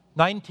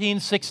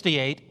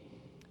1968,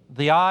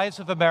 the eyes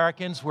of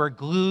Americans were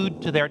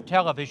glued to their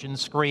television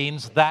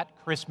screens that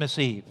Christmas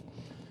Eve.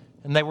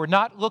 And they were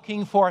not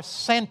looking for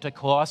Santa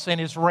Claus and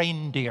his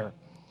reindeer.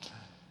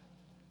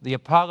 The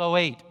Apollo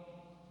 8,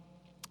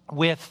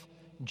 with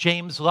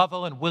James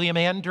Lovell and William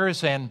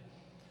Anders and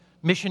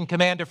Mission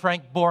Commander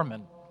Frank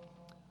Borman,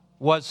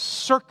 was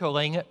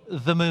circling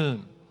the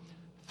moon.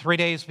 3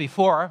 days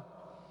before,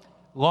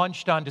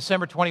 launched on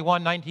December 21,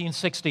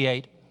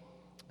 1968,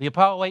 the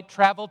Apollo 8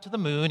 traveled to the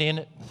moon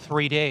in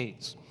 3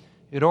 days.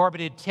 It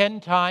orbited 10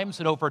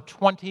 times in over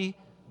 20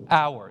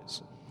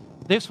 hours.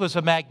 This was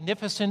a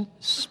magnificent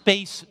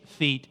space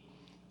feat,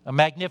 a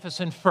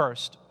magnificent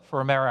first for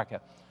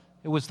America.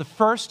 It was the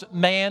first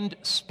manned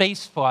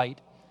space flight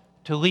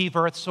to leave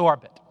Earth's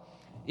orbit.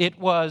 It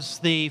was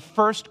the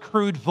first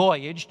crewed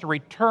voyage to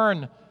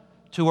return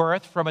to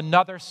Earth from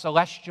another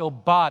celestial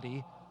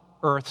body,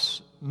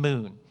 Earth's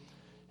moon.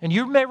 And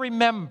you may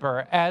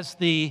remember as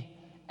the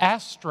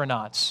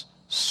astronauts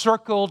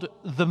circled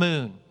the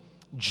moon,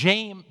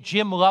 Jim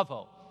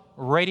Lovell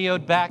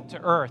radioed back to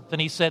Earth,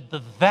 and he said, "The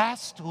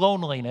vast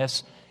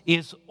loneliness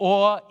is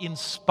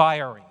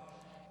awe-inspiring.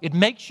 It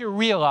makes you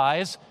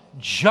realize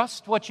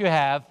just what you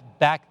have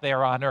back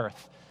there on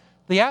Earth."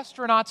 The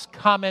astronauts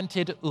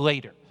commented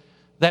later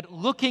that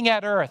looking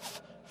at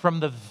Earth from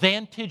the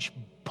vantage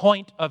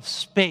point of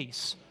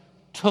space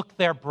took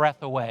their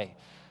breath away.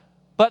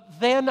 But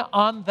then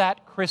on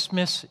that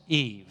Christmas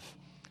Eve,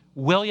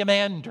 William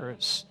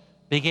Anders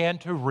began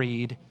to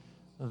read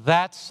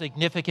that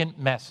significant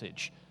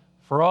message.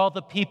 For all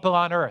the people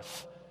on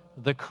Earth,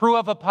 the crew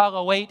of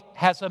Apollo 8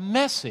 has a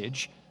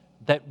message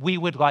that we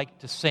would like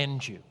to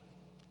send you.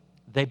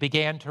 They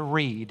began to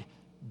read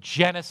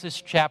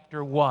Genesis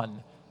chapter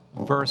 1,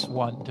 verse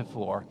 1 to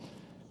 4.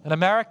 And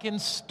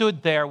Americans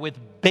stood there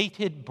with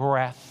bated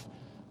breath,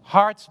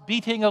 hearts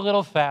beating a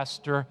little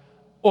faster,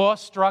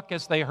 awestruck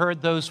as they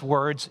heard those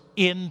words,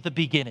 "In the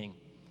beginning,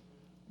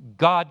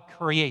 God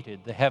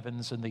created the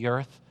heavens and the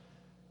earth.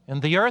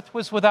 And the earth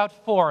was without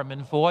form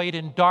and void,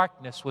 and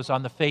darkness was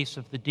on the face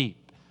of the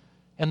deep.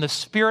 And the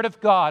Spirit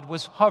of God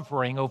was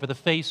hovering over the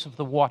face of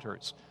the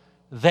waters.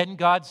 Then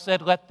God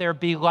said, 'Let there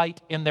be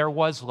light,' and there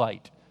was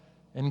light.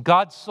 And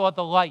God saw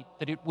the light,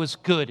 that it was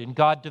good, and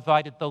God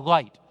divided the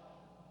light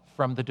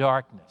from the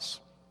darkness."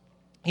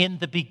 In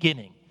the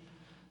beginning,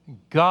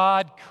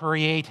 God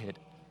created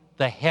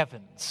the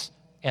heavens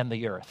and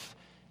the earth.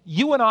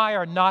 You and I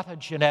are not a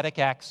genetic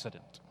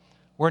accident.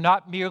 We're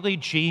not merely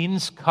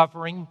genes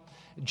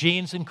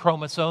and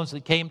chromosomes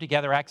that came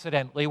together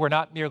accidentally. We're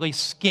not merely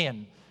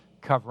skin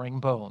covering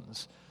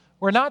bones.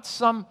 We're not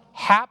some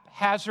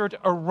haphazard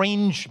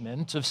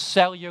arrangement of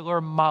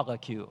cellular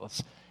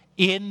molecules.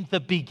 In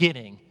the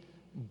beginning,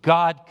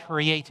 God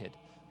created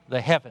the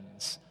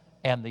heavens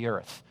and the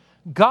earth.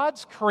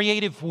 God's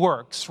creative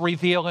works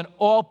reveal an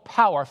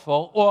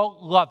all-powerful,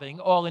 all-loving,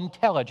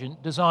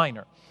 all-intelligent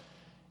designer.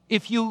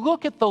 If you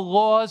look at the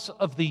laws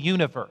of the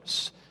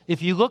universe,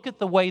 if you look at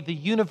the way the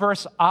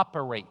universe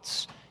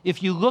operates,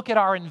 if you look at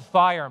our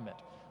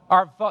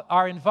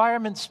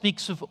environment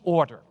speaks of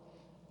order.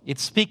 It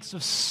speaks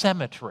of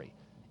symmetry.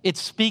 It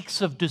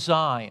speaks of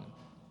design.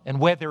 And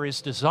where there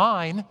is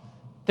design,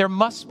 there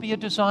must be a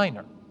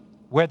designer.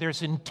 Where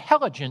there's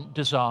intelligent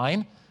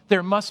design,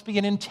 there must be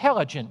an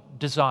intelligent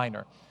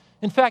designer.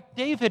 In fact,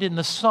 David in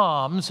the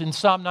Psalms, in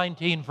Psalm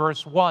 19,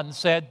 verse 1,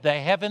 said, "The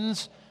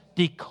heavens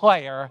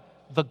declare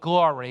the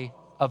glory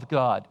of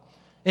God."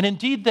 And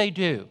indeed they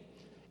do.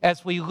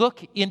 As we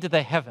look into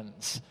the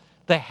heavens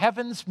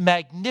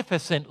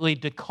magnificently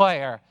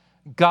declare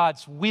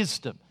God's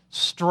wisdom,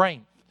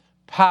 strength,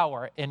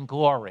 power, and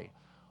glory.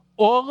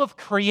 All of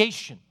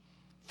creation,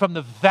 from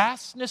the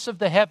vastness of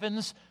the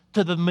heavens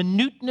to the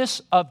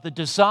minuteness of the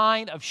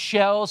design of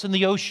shells in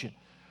the ocean,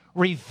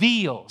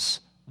 reveals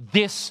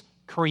this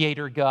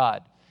Creator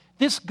God.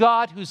 This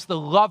God who's the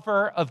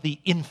lover of the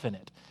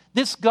infinite.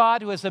 This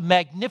God who is a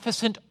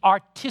magnificent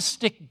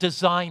artistic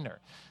designer.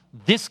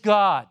 This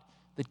God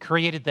that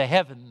created the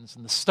heavens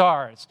and the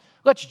stars.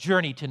 Let's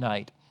journey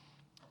tonight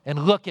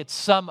and look at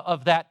some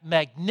of that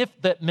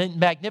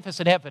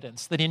magnificent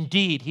evidence that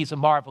indeed He's a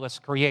marvelous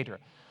creator.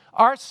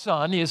 Our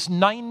sun is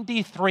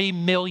 93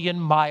 million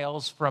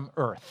miles from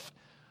Earth.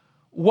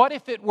 What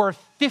if it were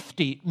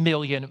 50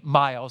 million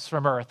miles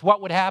from Earth?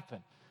 What would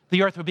happen?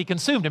 The Earth would be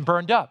consumed and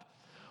burned up.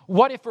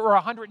 What if it were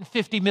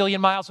 150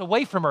 million miles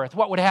away from Earth?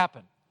 What would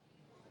happen?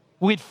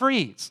 We'd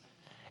freeze.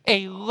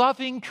 A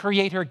loving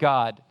creator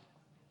God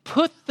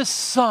put the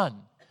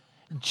sun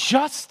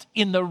just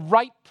in the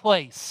right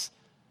place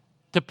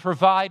to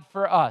provide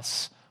for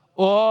us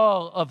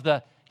all of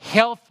the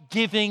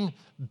health-giving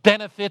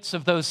benefits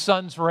of those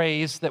sun's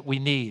rays that we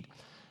need.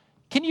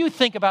 Can you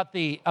think about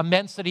the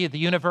immensity of the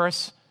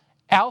universe?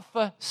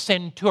 Alpha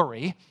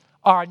Centauri,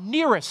 our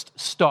nearest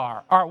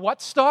star. Our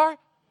what star?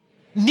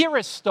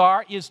 Nearest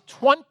star is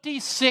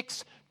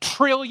 26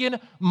 trillion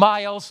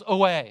miles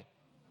away.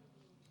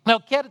 Now,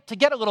 to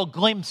get a little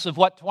glimpse of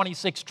what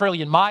 26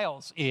 trillion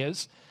miles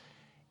is,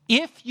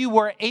 if you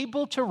were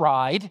able to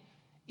ride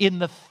in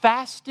the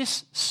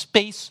fastest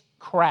space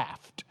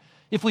craft.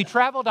 If we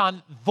traveled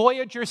on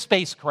Voyager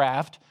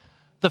spacecraft,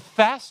 the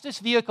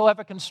fastest vehicle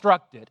ever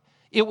constructed,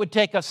 it would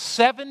take us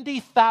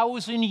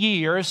 70,000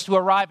 years to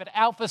arrive at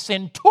Alpha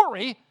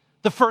Centauri,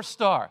 the first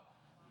star,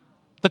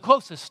 the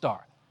closest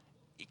star.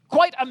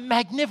 Quite a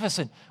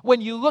magnificent, when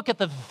you look at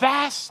the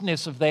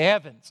vastness of the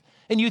heavens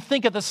and you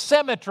think of the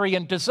symmetry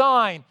and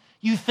design,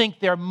 you think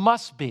there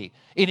must be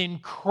an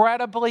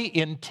incredibly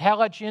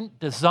intelligent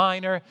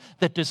designer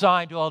that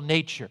designed all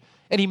nature.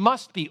 And he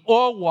must be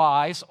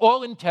all-wise,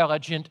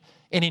 all-intelligent,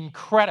 and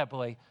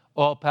incredibly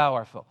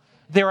all-powerful.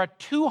 There are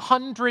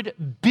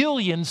 200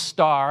 billion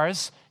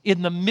stars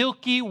in the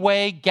Milky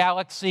Way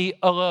galaxy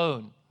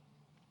alone.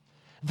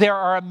 There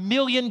are 1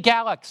 million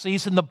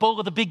galaxies in the bowl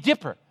of the Big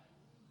Dipper.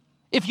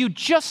 If you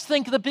just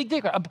think of the Big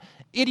Dipper,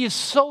 it is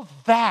so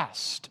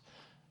vast.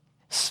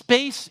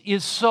 Space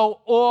is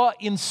so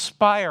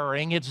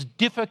awe-inspiring, it's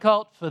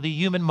difficult for the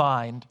human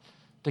mind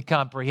to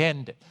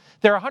comprehend it.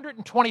 There are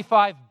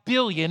 125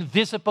 billion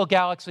visible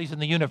galaxies in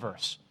the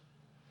universe.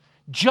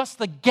 Just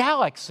the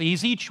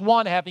galaxies, each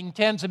one having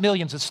tens of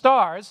millions of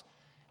stars,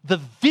 the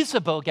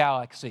visible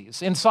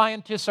galaxies, and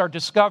scientists are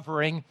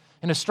discovering,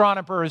 and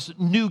astronomers,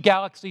 new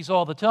galaxies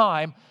all the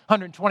time,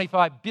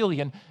 125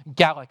 billion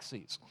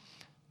galaxies.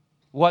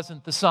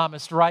 Wasn't the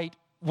psalmist right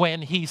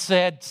when he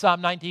said,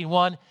 Psalm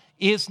 19:1,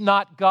 "Is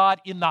not God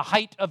in the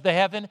height of the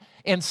heaven,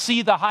 and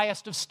see the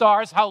highest of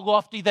stars, how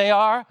lofty they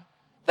are?"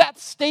 That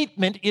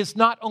statement is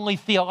not only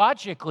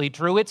theologically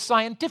true, it's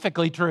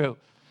scientifically true.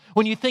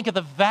 When you think of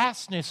the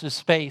vastness of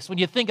space, when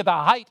you think of the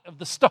height of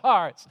the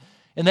stars.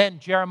 And then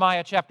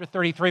Jeremiah chapter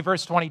 33,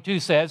 verse 22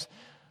 says,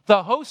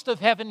 "The host of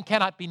heaven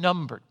cannot be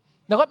numbered."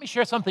 Now let me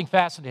share something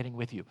fascinating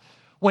with you.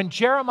 When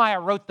Jeremiah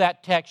wrote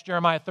that text,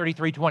 Jeremiah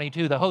 33,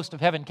 22, "The host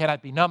of heaven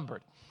cannot be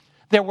numbered,"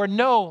 there were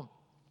no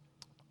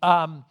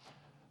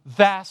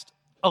vast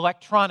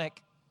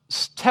electronic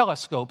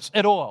telescopes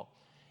at all.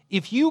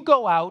 If you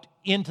go out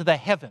into the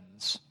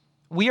heavens,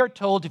 we are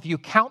told if you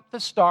count the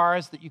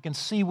stars that you can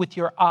see with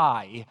your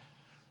eye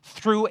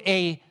through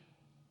a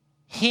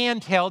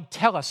handheld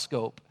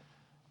telescope,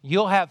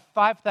 you'll have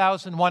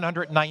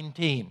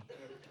 5,119.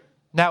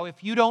 Now,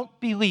 if you don't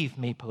believe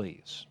me,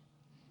 please,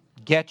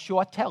 get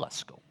your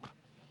telescope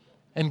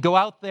and go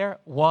out there,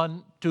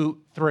 1,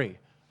 2, 3,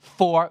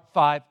 4,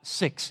 5,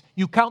 6.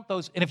 You count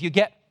those, and if you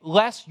get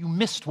less, you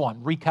missed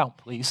one. Recount,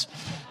 please.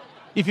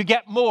 If you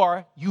get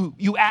more,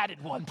 you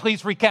added one.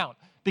 Please recount.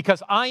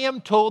 Because I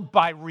am told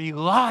by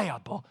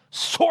reliable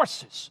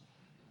sources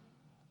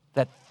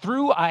that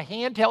through a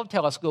handheld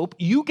telescope,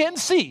 you can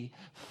see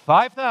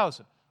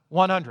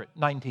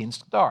 5,119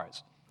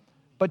 stars.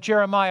 But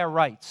Jeremiah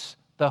writes,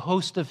 the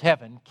host of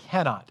heaven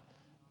cannot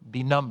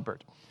be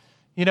numbered.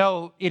 You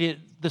know,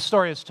 the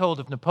story is told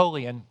of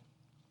Napoleon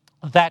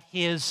that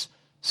his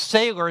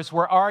sailors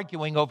were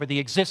arguing over the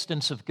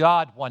existence of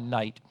God one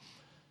night.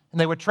 And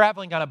they were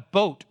traveling on a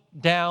boat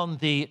down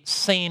the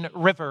Seine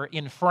River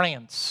in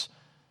France.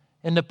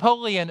 And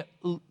Napoleon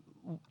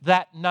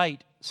that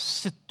night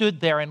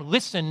stood there and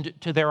listened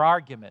to their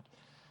argument.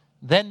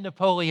 Then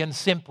Napoleon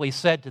simply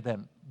said to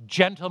them,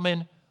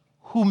 "Gentlemen,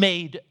 who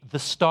made the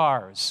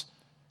stars?"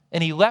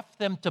 And he left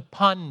them to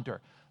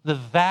ponder the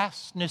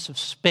vastness of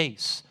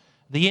space,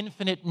 the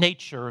infinite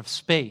nature of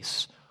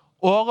space.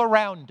 All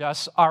around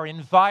us, our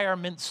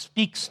environment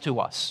speaks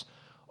to us.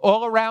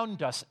 All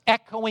around us,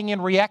 echoing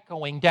and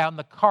re-echoing down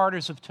the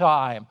corridors of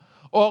time.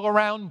 All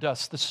around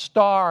us, the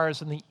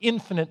stars and the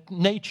infinite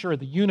nature of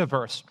the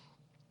universe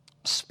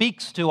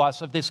speaks to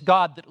us of this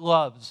God that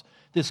loves,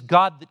 this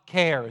God that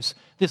cares,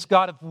 this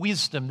God of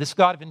wisdom, this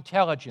God of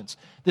intelligence,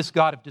 this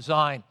God of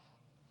design.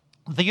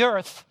 The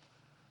earth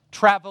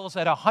travels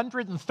at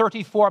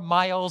 134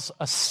 miles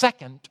a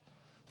second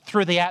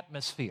through the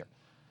atmosphere.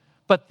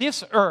 But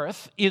this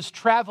earth is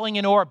traveling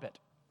in orbit.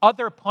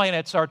 Other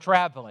planets are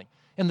traveling.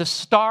 And the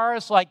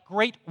stars, like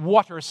great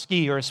water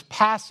skiers,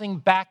 passing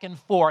back and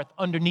forth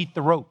underneath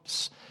the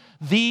ropes.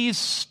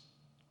 These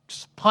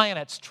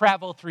planets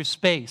travel through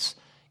space.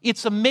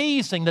 It's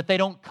amazing that they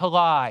don't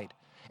collide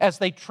as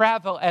they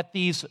travel at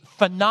these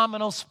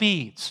phenomenal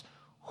speeds.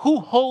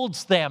 Who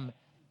holds them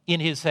in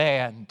his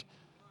hand?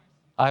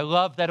 I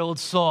love that old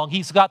song.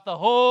 He's got the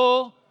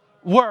whole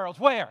world,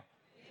 where?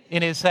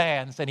 In his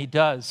hands. And he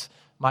does,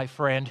 my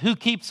friend. Who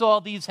keeps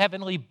all these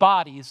heavenly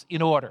bodies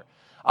in order?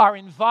 Our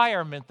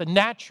environment, the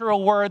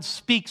natural world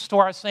speaks to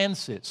our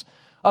senses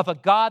of a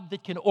God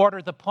that can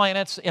order the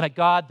planets and a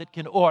God that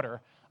can order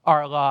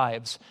our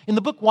lives. In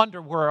the book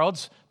Wonder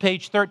Worlds,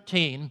 page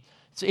 13,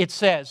 it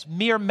says,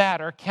 "Mere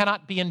matter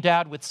cannot be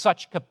endowed with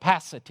such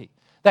capacity."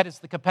 That is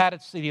the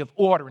capacity of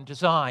order and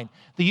design.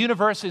 The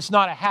universe is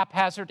not a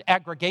haphazard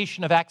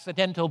aggregation of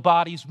accidental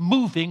bodies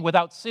moving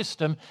without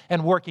system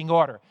and working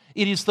order.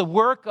 It is the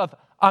work of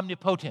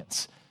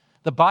omnipotence.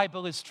 The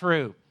Bible is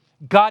true.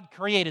 God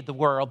created the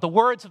world. The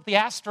words of the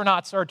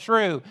astronauts are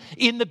true.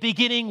 In the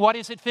beginning, what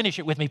is it? Finish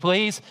it with me,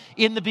 please.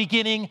 In the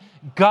beginning,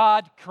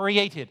 God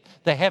created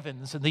the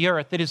heavens and the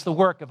earth. It is the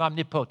work of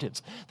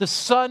omnipotence. The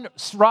sun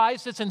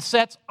rises and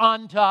sets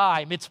on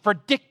time. It's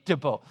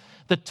predictable.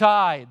 The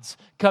tides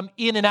come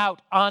in and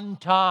out on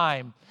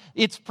time.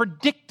 It's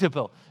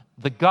predictable.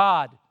 The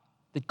God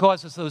that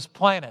causes those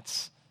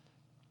planets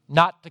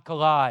not to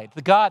collide.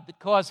 The God that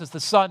causes the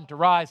sun to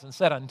rise and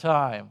set on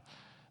time.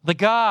 The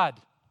God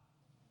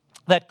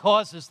that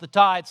causes the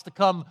tides to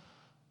come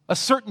a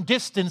certain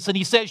distance, and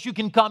he says you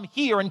can come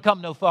here and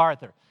come no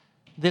farther.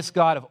 This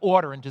God of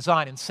order and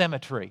design and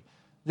symmetry,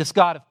 this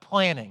God of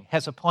planning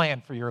has a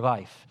plan for your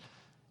life,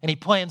 and he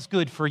plans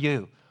good for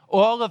you.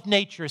 All of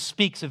nature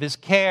speaks of his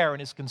care and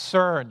his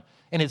concern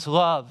and his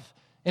love.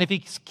 And if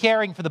he's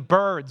caring for the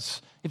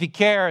birds, if he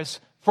cares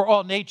for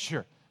all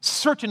nature,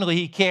 certainly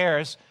he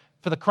cares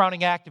for the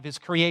crowning act of his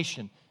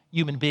creation,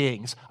 human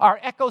beings. Our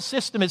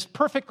ecosystem is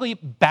perfectly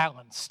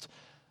balanced.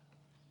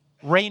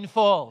 Rain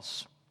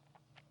falls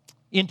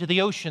into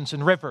the oceans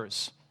and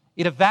rivers.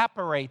 It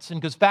evaporates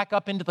and goes back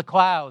up into the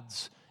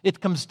clouds.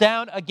 It comes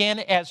down again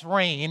as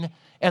rain,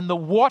 and the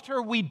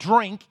water we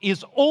drink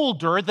is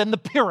older than the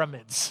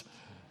pyramids.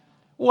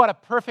 What a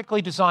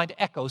perfectly designed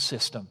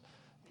ecosystem,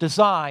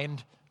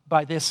 designed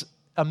by this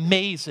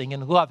amazing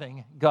and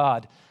loving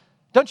God.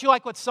 Don't you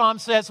like what Psalm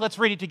says? Let's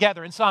read it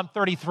together in Psalm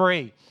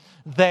 33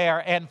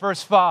 there and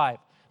verse 5.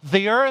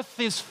 The earth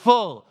is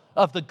full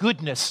of the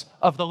goodness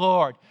of the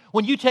Lord.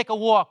 When you take a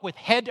walk with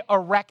head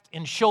erect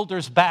and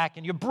shoulders back,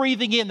 and you're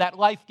breathing in that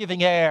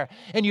life-giving air,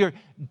 and you're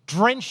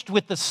drenched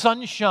with the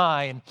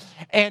sunshine,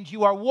 and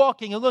you are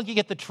walking and looking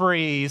at the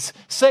trees,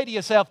 say to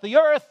yourself, the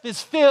earth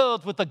is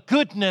filled with the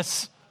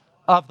goodness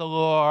of the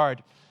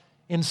Lord.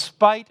 In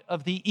spite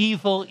of the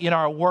evil in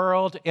our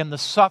world and the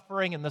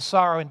suffering and the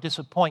sorrow and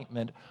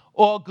disappointment,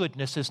 all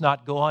goodness is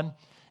not gone.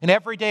 And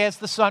every day as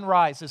the sun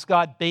rises,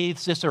 God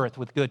bathes this earth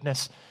with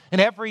goodness. And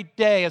every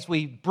day as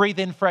we breathe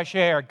in fresh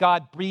air,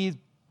 God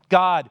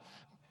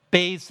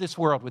bathes this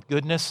world with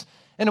goodness.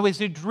 And as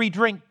we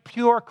drink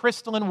pure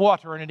crystalline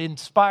water and it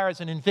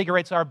inspires and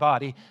invigorates our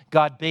body,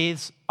 God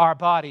bathes our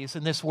bodies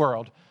in this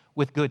world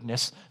with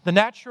goodness. The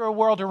natural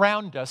world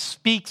around us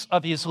speaks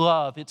of his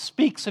love. It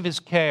speaks of his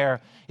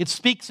care. It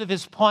speaks of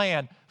his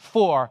plan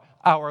for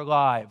our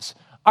lives.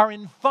 Our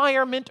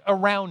environment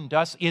around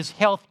us is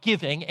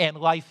health-giving and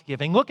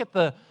life-giving.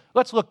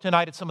 Let's look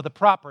tonight at some of the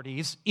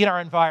properties in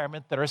our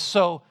environment that are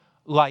so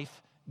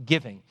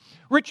life-giving.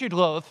 Richard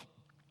Loth,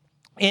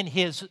 in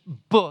his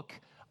book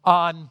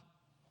on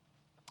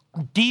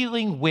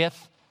dealing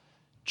with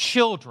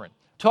children,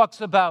 talks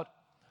about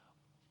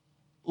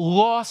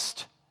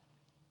lost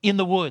in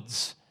the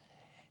woods.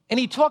 And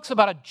he talks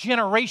about a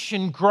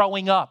generation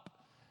growing up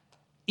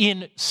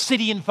in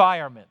city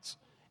environments.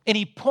 And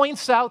he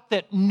points out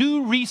that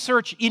new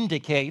research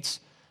indicates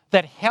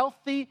that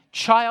healthy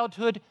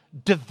childhood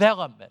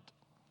development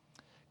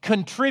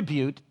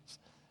contributes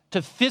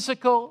to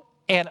physical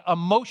and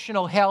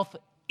emotional health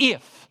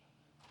if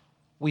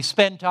we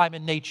spend time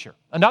in nature.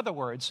 In other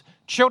words,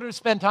 children who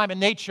spend time in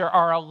nature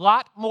are a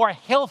lot more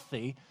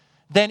healthy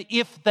than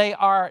if they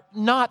are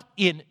not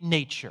in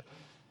nature.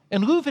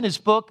 And Louvre, in his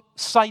book,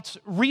 cites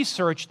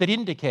research that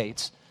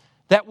indicates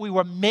that we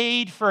were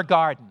made for a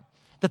garden,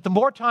 that the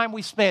more time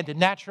we spend in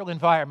natural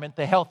environment,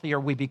 the healthier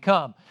we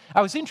become.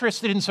 I was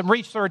interested in some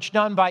research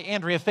done by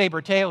Andrea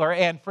Faber-Taylor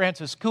and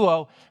Francis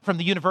Kuo from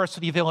the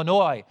University of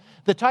Illinois.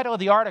 The title of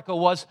the article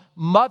was,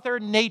 Mother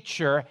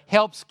Nature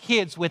Helps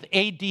Kids with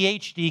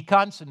ADHD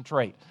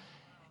Concentrate.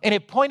 And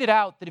it pointed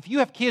out that if you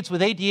have kids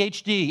with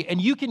ADHD and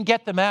you can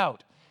get them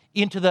out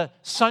into the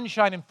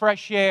sunshine and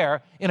fresh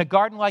air in a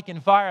garden-like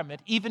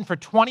environment, even for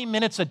 20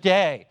 minutes a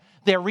day,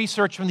 their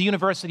research from the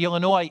University of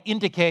Illinois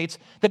indicates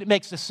that it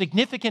makes a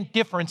significant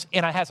difference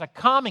and it has a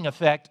calming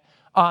effect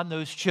on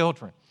those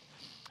children.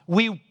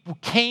 We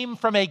came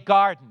from a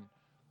garden.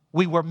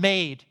 We were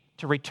made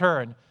to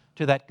return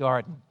to that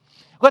garden.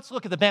 Let's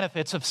look at the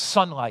benefits of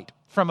sunlight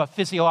from a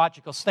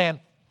physiological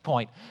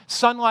standpoint.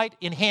 Sunlight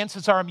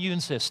enhances our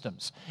immune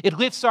systems. It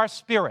lifts our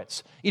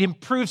spirits. It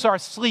improves our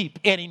sleep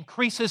and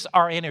increases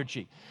our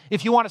energy.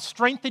 If you want to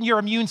strengthen your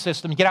immune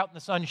system, get out in the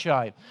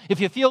sunshine.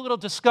 If you feel a little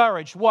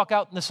discouraged, walk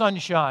out in the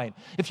sunshine.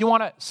 If you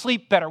want to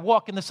sleep better,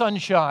 walk in the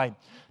sunshine.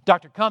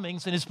 Dr.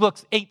 Cummings, in his book,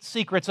 8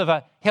 Secrets of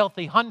a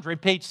Healthy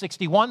 100, page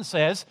 61,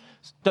 says,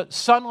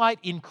 sunlight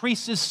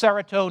increases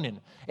serotonin,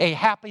 a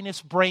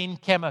happiness brain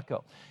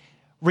chemical.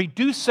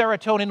 Reduced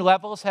serotonin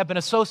levels have been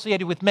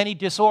associated with many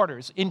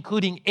disorders,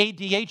 including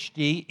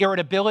ADHD,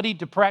 irritability,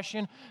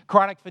 depression,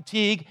 chronic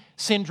fatigue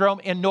syndrome,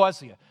 and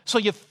nausea. So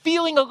you're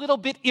feeling a little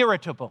bit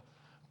irritable.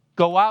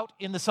 Go out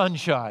in the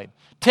sunshine.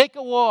 Take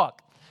a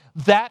walk.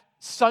 That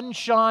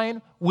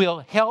sunshine will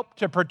help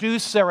to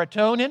produce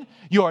serotonin.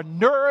 Your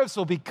nerves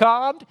will be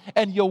calmed,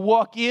 and you'll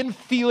walk in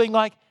feeling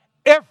like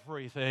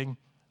everything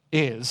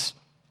is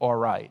all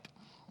right.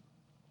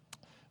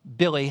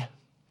 Billy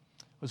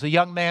was a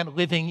young man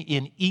living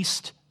in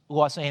East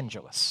Los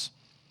Angeles.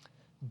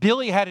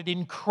 Billy had an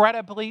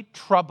incredibly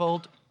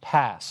troubled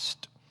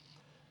past.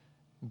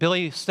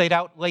 Billy stayed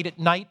out late at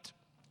night,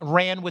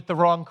 ran with the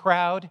wrong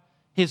crowd.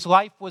 His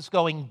life was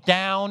going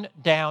down,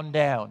 down,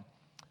 down.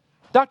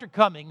 Dr.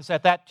 Cummings,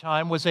 at that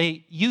time, was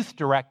a youth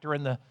director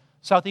in the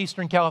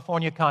Southeastern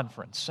California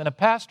Conference, and a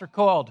pastor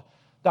called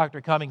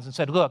Dr. Cummings and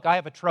said, look, I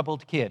have a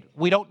troubled kid.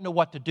 We don't know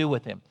what to do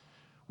with him.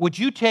 Would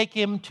you take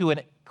him to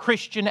a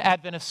Christian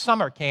Adventist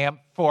summer camp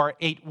for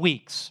 8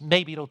 weeks?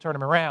 Maybe it'll turn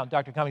him around.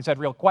 Dr. Cummings had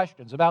real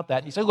questions about that.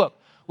 And he said, look,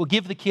 we'll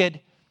give the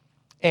kid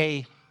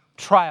a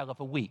trial of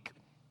a week.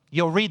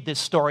 You'll read this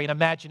story and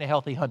imagine a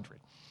healthy 100.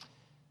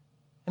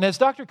 And as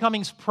Dr.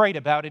 Cummings prayed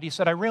about it, he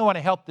said, I really want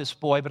to help this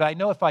boy, but I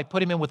know if I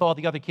put him in with all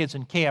the other kids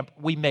in camp,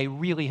 we may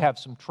really have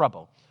some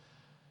trouble.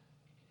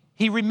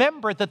 He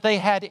remembered that they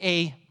had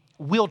a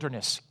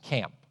wilderness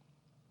camp.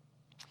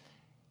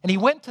 And he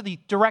went to the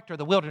director of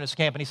the wilderness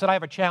camp and he said, I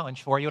have a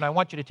challenge for you and I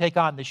want you to take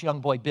on this young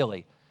boy,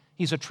 Billy.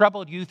 He's a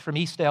troubled youth from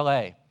East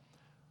LA.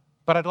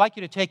 But I'd like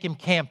you to take him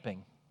camping.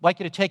 I'd like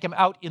you to take him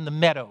out in the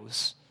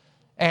meadows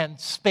and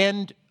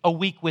spend a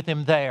week with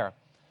him there.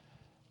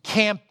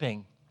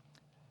 Camping,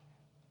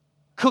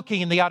 cooking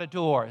in the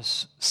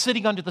outdoors,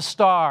 sitting under the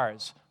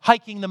stars,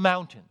 hiking the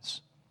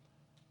mountains.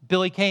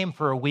 Billy came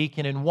for a week,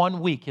 and in 1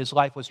 week, his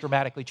life was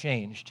dramatically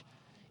changed.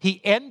 He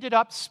ended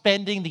up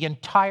spending the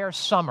entire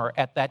summer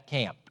at that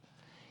camp.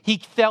 He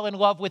fell in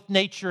love with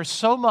nature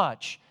so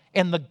much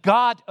and the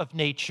God of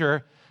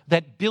nature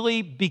that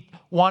Billy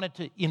wanted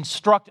to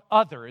instruct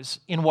others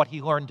in what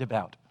he learned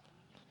about.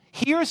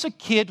 Here's a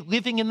kid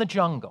living in the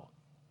jungle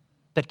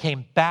that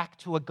came back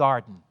to a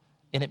garden,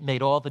 and it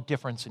made all the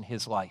difference in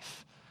his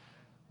life.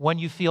 When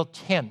you feel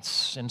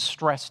tense and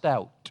stressed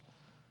out,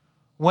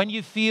 when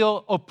you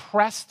feel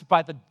oppressed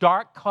by the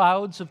dark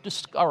clouds of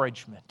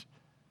discouragement,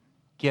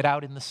 get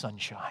out in the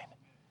sunshine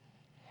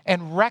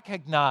and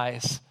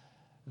recognize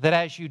that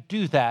as you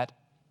do that,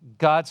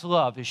 God's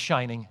love is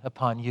shining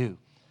upon you.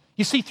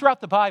 You see,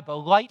 throughout the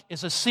Bible, light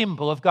is a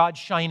symbol of God's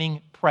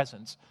shining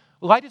presence.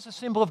 Light is a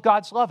symbol of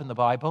God's love in the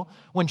Bible.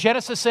 When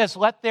Genesis says,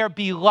 let there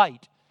be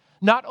light,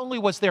 not only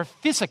was there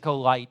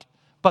physical light,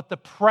 but the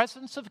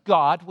presence of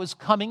God was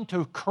coming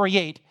to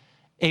create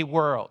a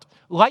world.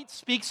 Light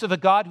speaks of a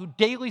God who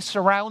daily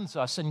surrounds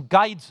us and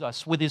guides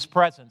us with his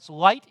presence.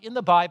 Light in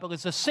the Bible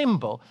is a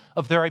symbol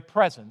of the very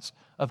presence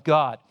of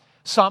God.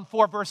 Psalm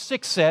 4 verse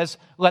 6 says,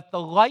 let the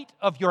light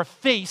of your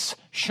face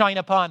shine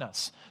upon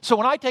us. So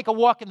when I take a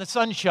walk in the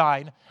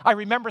sunshine, I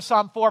remember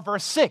Psalm 4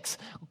 verse 6.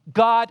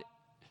 God,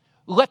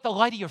 let the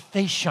light of your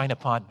face shine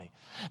upon me.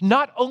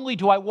 Not only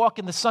do I walk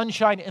in the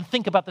sunshine and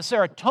think about the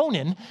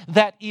serotonin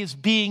that is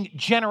being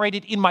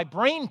generated in my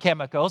brain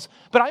chemicals,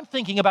 but I'm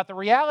thinking about the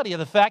reality of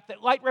the fact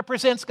that light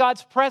represents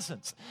God's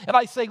presence. And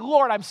I say,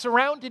 Lord, I'm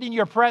surrounded in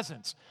your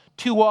presence.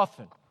 Too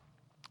often,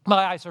 my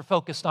eyes are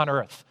focused on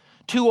earth.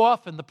 Too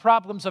often, the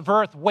problems of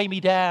earth weigh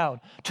me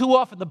down. Too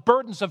often, the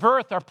burdens of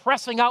earth are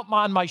pressing out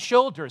on my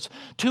shoulders.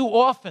 Too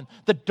often,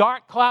 the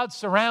dark clouds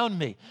surround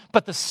me.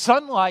 But the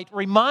sunlight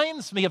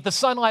reminds me of the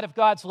sunlight of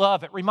God's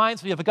love. It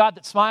reminds me of a God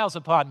that smiles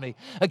upon me,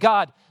 a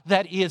God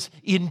that is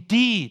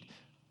indeed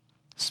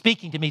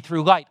speaking to me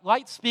through light.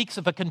 Light speaks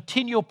of a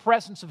continual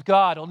presence of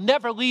God. He'll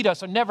never lead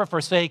us or never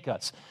forsake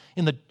us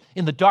in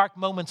the dark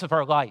moments of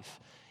our life,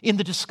 in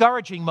the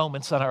discouraging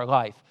moments in our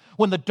life,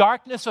 when the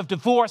darkness of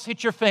divorce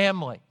hits your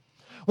family,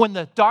 when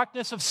the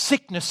darkness of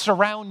sickness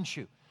surrounds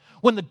you,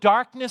 when the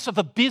darkness of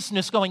a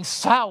business going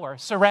sour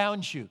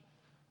surrounds you,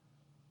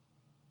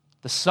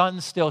 the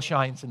sun still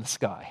shines in the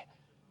sky,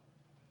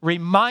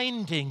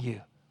 reminding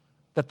you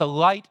that the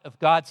light of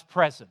God's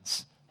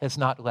presence has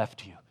not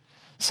left you.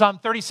 Psalm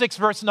 36,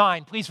 verse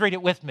 9, please read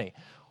it with me.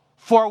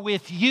 For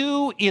with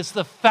you is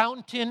the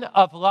fountain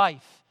of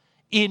life.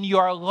 In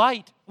your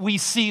light we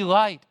see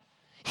light.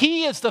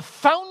 He is the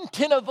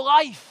fountain of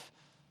life.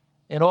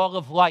 And all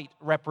of light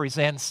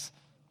represents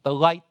the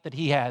light that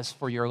he has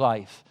for your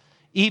life.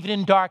 Even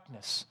in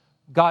darkness,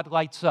 God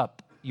lights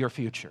up your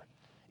future.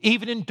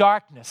 Even in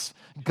darkness,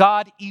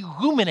 God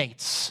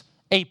illuminates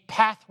a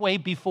pathway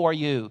before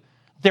you.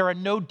 There are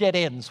no dead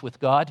ends with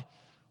God.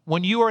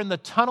 When you are in the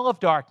tunnel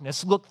of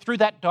darkness, look through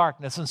that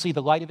darkness and see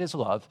the light of his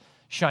love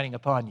shining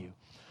upon you.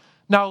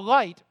 Now,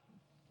 light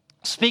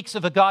speaks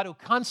of a God who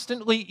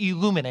constantly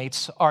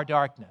illuminates our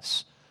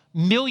darkness.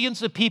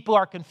 Millions of people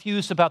are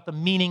confused about the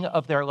meaning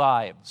of their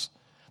lives.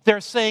 They're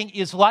saying,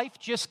 is life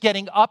just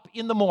getting up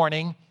in the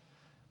morning,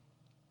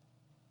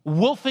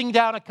 wolfing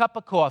down a cup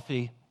of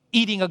coffee,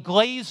 eating a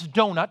glazed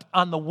donut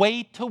on the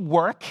way to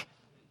work,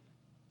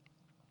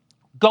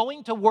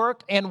 going to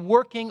work and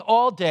working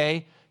all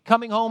day,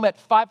 coming home at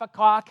 5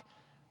 o'clock,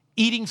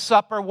 eating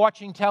supper,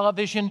 watching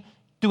television,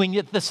 doing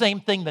the same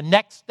thing the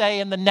next day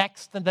and the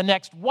next and the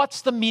next?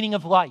 What's the meaning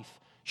of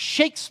life?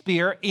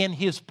 Shakespeare, in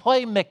his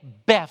play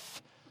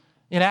Macbeth,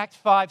 in Act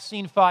 5,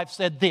 Scene 5,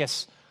 said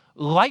this: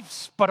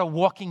 life's but a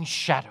walking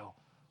shadow,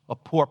 a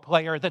poor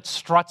player that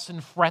struts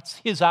and frets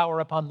his hour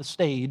upon the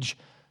stage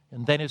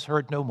and then is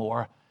heard no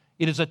more.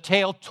 It is a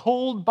tale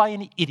told by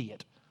an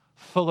idiot,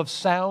 full of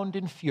sound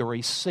and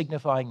fury,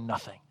 signifying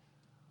nothing.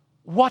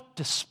 What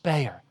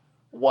despair,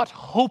 what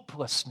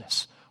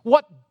hopelessness,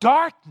 what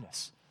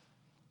darkness.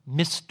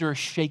 Mr.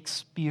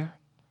 Shakespeare,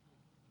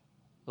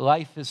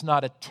 life is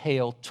not a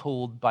tale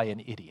told by an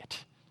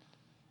idiot.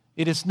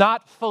 It is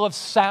not full of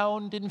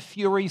sound and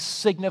fury,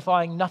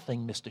 signifying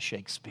nothing, Mr.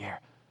 Shakespeare.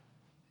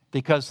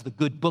 Because the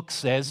good book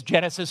says,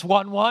 Genesis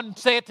 1:1,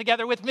 say it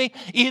together with me,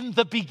 in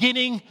the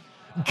beginning,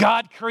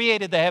 God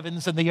created the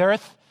heavens and the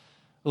earth.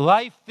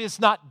 Life is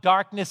not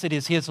darkness, it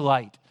is his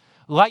light.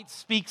 Light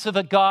speaks of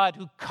a God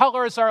who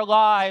colors our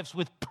lives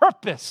with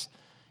purpose.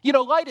 You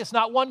know, light is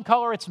not one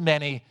color, it's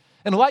many.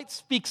 And light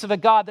speaks of a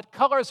God that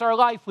colors our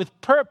life with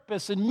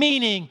purpose and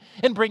meaning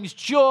and brings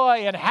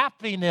joy and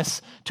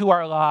happiness to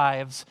our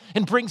lives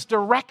and brings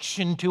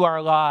direction to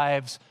our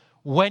lives.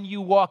 When you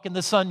walk in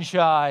the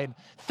sunshine,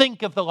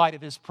 think of the light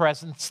of his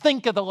presence.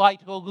 Think of the light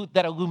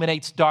that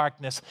illuminates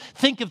darkness.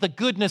 Think of the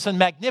goodness and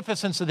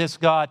magnificence of this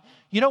God.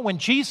 You know, when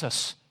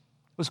Jesus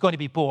was going to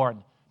be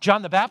born,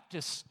 John the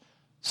Baptist,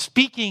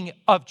 speaking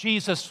of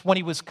Jesus when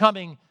he was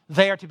coming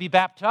there to be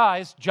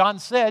baptized, John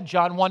said,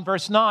 John 1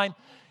 verse 9,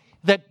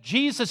 that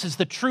Jesus is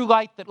the true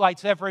light that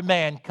lights every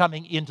man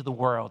coming into the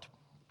world.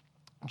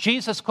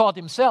 Jesus called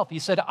himself, he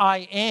said,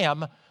 I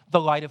am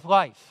the light of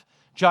life.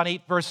 John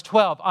 8, verse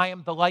 12, I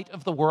am the light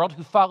of the world.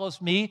 Who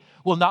follows me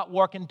will not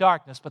walk in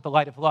darkness, but the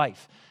light of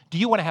life. Do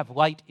you want to have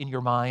light in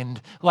your mind?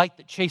 Light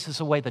that chases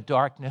away the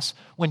darkness?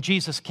 When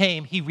Jesus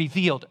came, he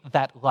revealed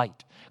that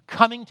light.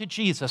 Coming to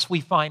Jesus,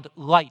 we find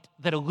light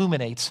that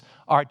illuminates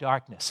our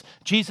darkness.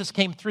 Jesus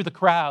came through the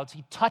crowds.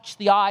 He touched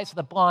the eyes of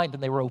the blind,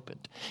 and they were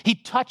opened. He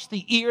touched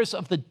the ears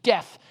of the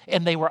deaf,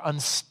 and they were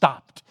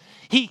unstopped.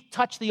 He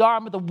touched the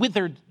arm of the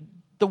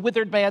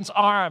withered man's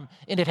arm,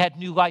 and it had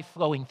new life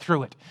flowing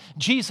through it.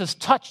 Jesus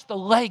touched the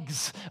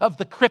legs of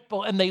the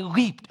cripple, and they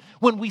leaped.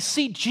 When we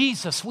see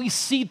Jesus, we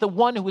see the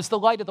one who is the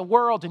light of the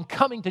world, and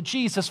coming to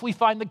Jesus, we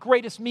find the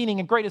greatest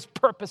meaning and greatest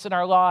purpose in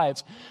our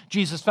lives.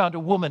 Jesus found a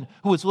woman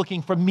who was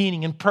looking for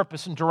meaning and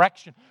purpose and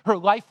direction. Her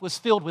life was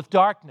filled with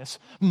darkness.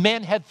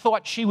 Men had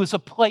thought she was a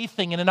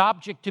plaything and an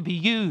object to be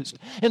used,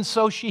 and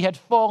so she had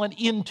fallen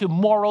into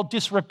moral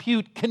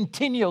disrepute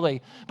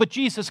continually. But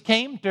Jesus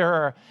came to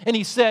her, and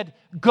he said,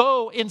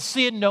 go and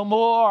sin no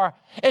more.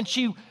 And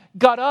she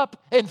got up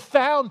and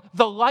found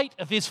the light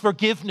of his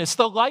forgiveness,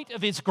 the light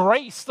of his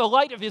grace, the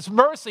light of his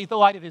mercy, the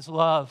light of his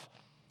love.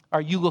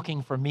 Are you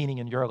looking for meaning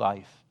in your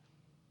life?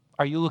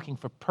 Are you looking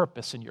for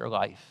purpose in your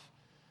life?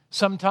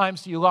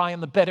 Sometimes you lie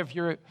on the bed of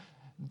your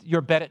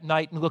bed at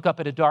night and look up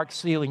at a dark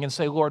ceiling and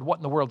say, Lord, what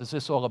in the world is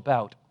this all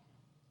about?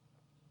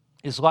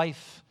 Is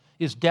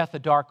death a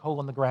dark hole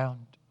in the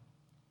ground?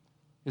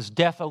 Is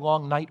death a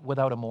long night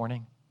without a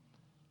morning?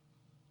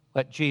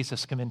 Let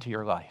Jesus come into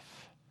your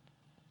life.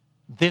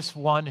 This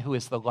one who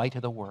is the light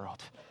of the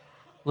world.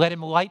 Let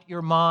him light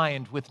your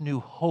mind with new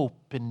hope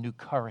and new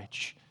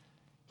courage.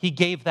 He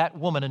gave that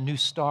woman a new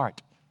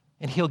start,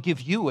 and he'll give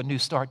you a new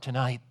start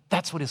tonight.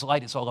 That's what his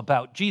light is all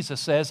about.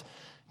 Jesus says,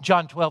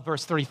 John 12,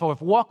 verse 34,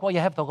 walk while you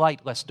have the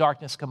light, lest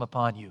darkness come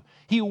upon you.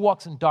 He who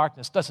walks in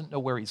darkness doesn't know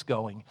where he's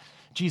going.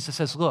 Jesus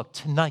says, look,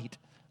 tonight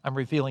I'm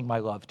revealing my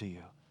love to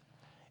you.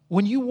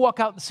 When you walk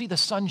out and see the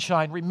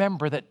sunshine,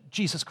 remember that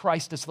Jesus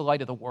Christ is the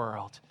light of the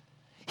world.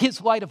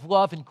 His light of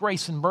love and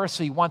grace and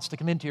mercy wants to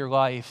come into your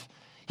life.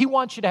 He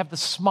wants you to have the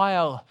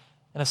smile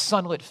and a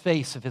sunlit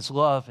face of his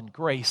love and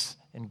grace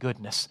and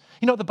goodness.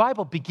 You know, the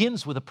Bible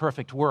begins with a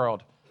perfect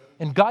world,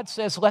 and God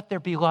says, let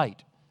there be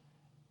light.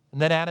 And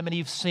then Adam and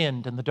Eve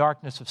sinned, and the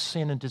darkness of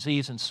sin and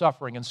disease and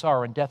suffering and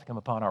sorrow and death come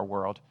upon our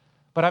world.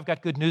 But I've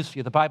got good news for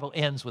you. The Bible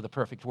ends with a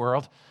perfect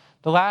world.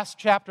 The last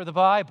chapter of the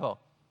Bible,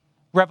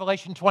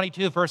 Revelation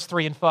 22, verse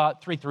 3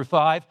 through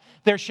 5,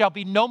 there shall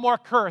be no more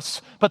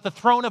curse, but the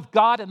throne of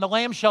God and the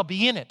Lamb shall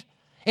be in it,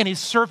 and his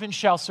servants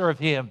shall serve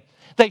him.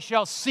 They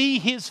shall see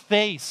his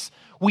face.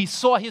 We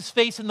saw his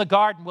face in the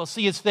garden. We'll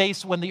see his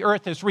face when the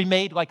earth is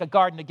remade like a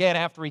garden again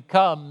after he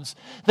comes.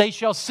 They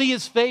shall see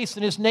his face,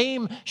 and his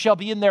name shall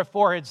be in their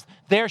foreheads.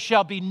 There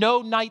shall be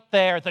no night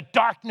there. The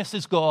darkness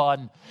is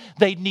gone.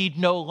 They need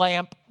no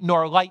lamp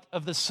nor light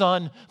of the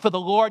sun, for the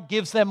Lord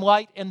gives them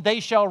light, and they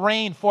shall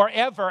reign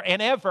forever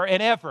and ever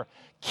and ever.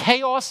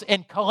 Chaos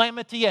and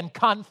calamity and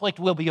conflict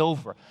will be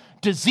over.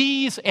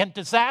 Disease and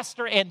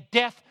disaster and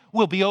death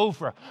will be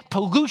over.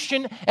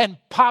 Pollution and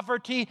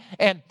poverty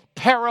and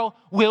peril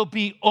will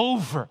be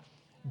over.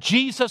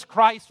 Jesus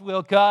Christ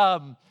will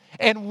come.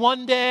 And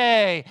one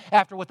day,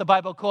 after what the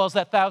Bible calls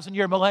that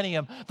 1,000-year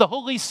millennium, the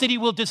holy city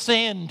will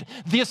descend.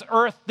 This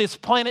earth, this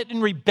planet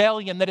in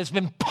rebellion that has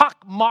been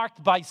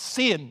pockmarked by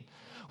sin,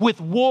 with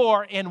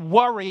war and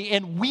worry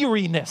and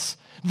weariness.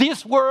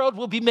 This world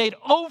will be made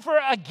over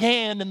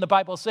again. And the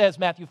Bible says,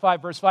 Matthew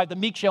 5, verse 5, the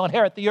meek shall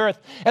inherit the earth,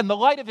 and the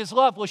light of his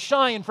love will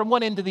shine from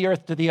one end of the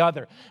earth to the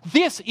other.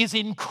 This is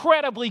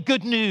incredibly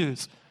good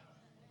news.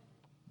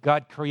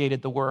 God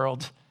created the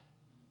world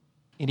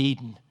in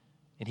Eden,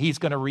 and he's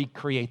going to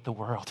recreate the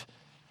world.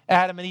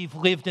 Adam and Eve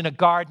lived in a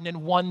garden,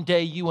 and one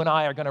day you and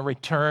I are going to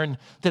return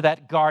to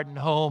that garden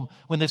home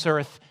when this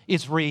earth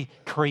is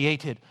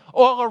recreated.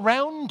 All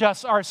around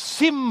us are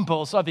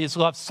symbols of his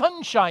love,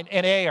 sunshine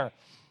and air.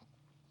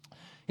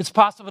 It's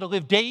possible to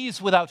live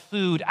days without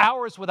food,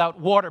 hours without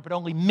water, but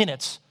only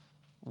minutes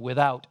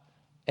without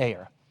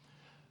air.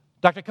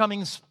 Dr.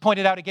 Cummings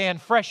pointed out again,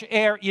 fresh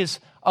air is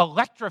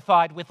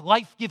electrified with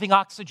life-giving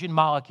oxygen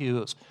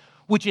molecules.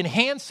 which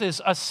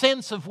enhances a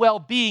sense of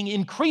well-being,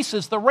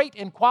 increases the rate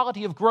and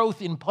quality of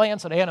growth in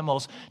plants and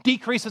animals,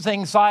 decreases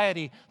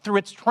anxiety through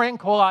its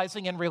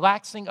tranquilizing and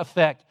relaxing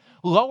effect,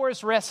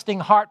 lowers resting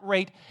heart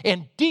rate,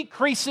 and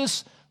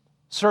decreases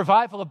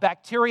survival of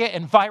bacteria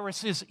and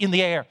viruses in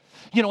the air.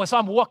 You know, as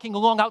I'm walking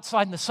along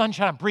outside in the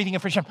sunshine, I'm breathing in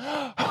fresh air.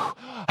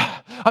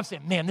 I'm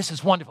saying, man, this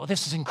is wonderful.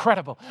 This is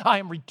incredible.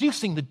 I'm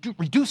reducing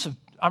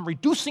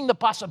the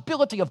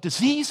possibility of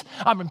disease.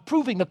 I'm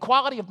improving the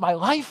quality of my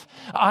life.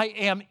 I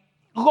am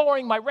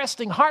lowering my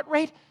resting heart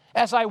rate.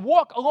 As I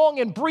walk along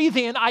and breathe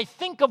in, I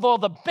think of all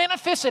the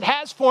benefits it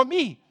has for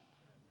me.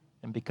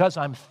 And because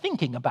I'm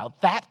thinking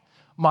about that,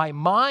 my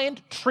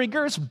mind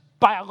triggers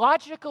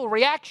biological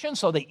reactions,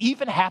 so they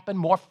even happen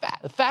more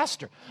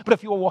faster. But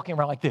if you were walking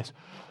around like this,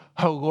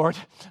 oh, Lord,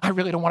 I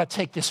really don't want to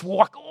take this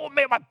walk. Oh,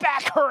 man, my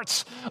back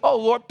hurts. Oh,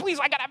 Lord, please,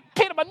 I got a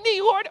pain in my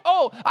knee, Lord.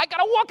 Oh, I got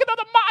to walk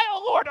another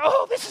mile, Lord.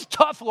 Oh, this is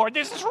tough, Lord.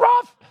 This is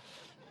rough.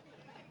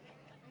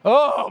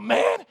 Oh,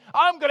 man,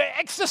 I'm going to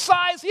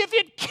exercise if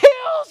it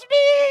kills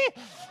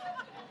me.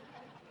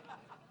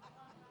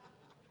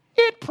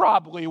 It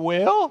probably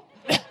will.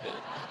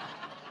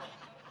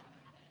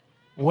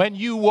 When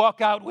you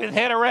walk out with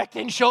head erect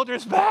and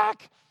shoulders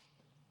back,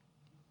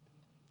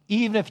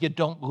 even if you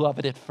don't love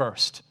it at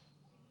first,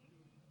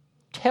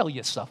 tell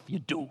yourself you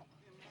do.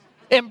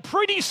 And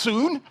pretty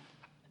soon,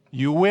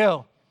 you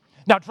will.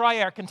 Now, dry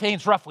air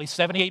contains roughly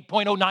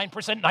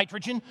 78.09%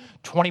 nitrogen,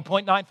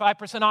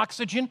 20.95%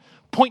 oxygen,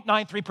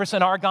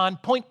 0.93% argon,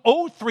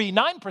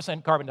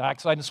 0.039% carbon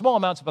dioxide, and small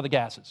amounts of other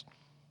gases.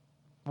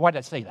 Why did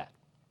I say that?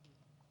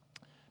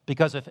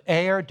 Because if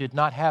air did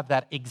not have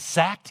that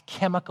exact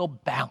chemical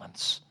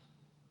balance,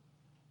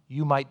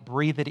 you might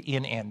breathe it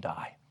in and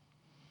die.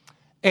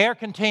 Air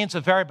contains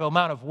a variable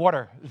amount of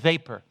water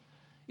vapor.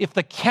 If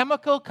the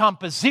chemical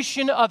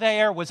composition of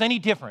air was any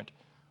different,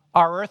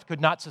 our earth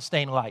could not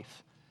sustain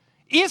life.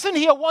 Isn't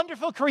he a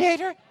wonderful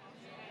creator?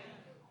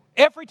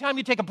 Every time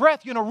you take a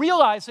breath, you're going to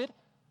realize it,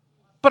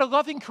 but a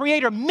loving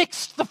creator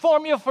mixed the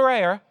formula for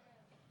air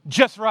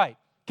just right.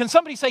 Can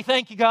somebody say,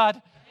 thank you,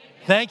 God?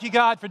 Thank you,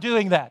 God, for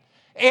doing that.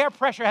 Air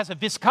pressure has a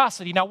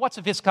viscosity. Now, what's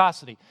a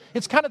viscosity?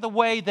 It's kind of the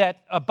way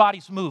that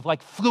bodies move,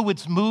 like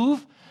fluids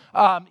move.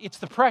 It's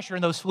the pressure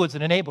in those fluids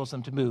that enables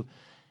them to move.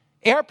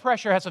 Air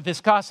pressure has a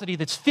viscosity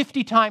that's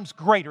 50 times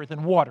greater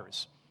than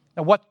water's.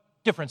 Now, what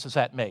difference does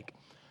that make?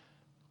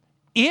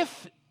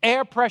 If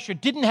air pressure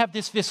didn't have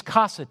this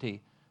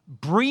viscosity,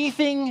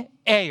 breathing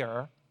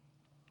air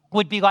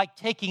would be like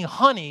taking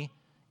honey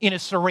in a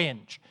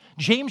syringe.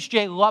 James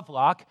J.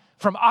 Lovelock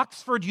from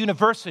Oxford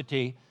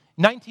University,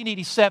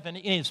 1987,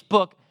 in his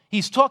book,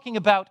 he's talking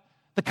about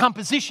the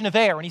composition of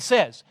air, and he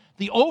says,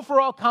 the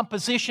overall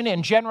composition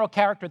and general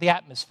character of the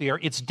atmosphere,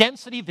 its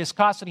density,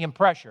 viscosity, and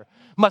pressure,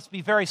 must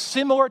be very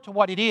similar to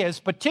what it is,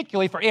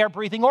 particularly for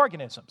air-breathing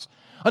organisms.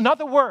 In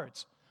other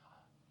words,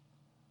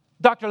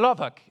 Dr.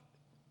 Lovelock,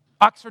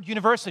 Oxford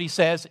University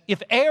says,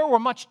 if air were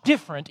much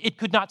different, it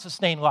could not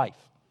sustain life.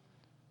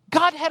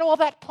 God had all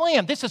that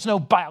planned. This is no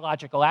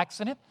biological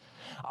accident.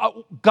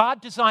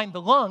 God designed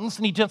the lungs,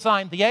 and he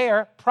designed the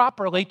air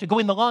properly to go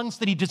in the lungs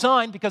that he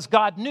designed because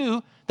God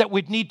knew that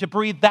we'd need to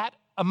breathe that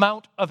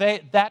amount of air,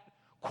 that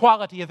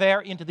quality of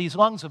air into these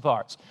lungs of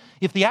ours.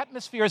 If the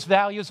atmosphere's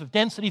values of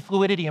density,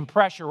 fluidity, and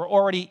pressure were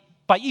already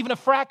by even a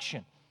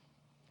fraction,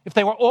 if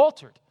they were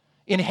altered,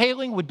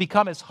 inhaling would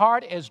become as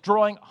hard as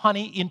drawing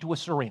honey into a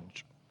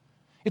syringe.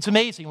 It's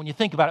amazing when you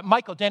think about it.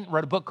 Michael Denton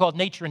wrote a book called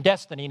Nature and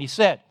Destiny, and he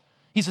said,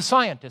 he's a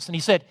scientist, and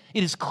he said,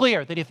 it is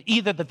clear that if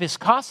either the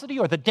viscosity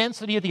or the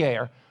density of the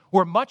air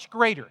were much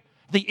greater,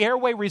 the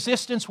airway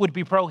resistance would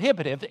be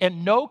prohibitive,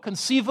 and no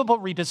conceivable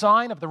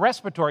redesign of the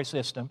respiratory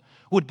system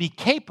would be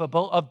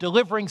capable of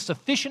delivering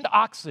sufficient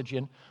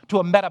oxygen to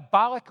a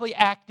metabolically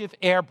active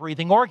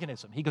air-breathing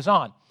organism. He goes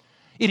on,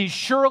 it is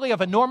surely of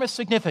enormous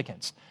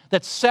significance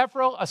that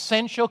several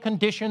essential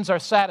conditions are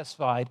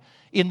satisfied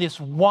in this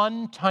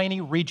one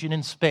tiny region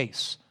in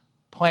space,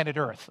 planet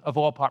Earth, of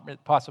all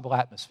possible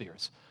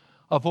atmospheres.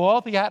 Of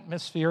all the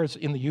atmospheres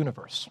in the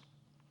universe,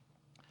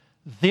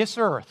 this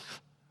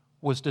earth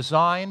was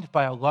designed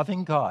by a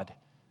loving God,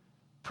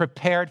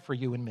 prepared for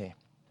you and me.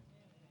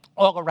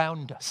 All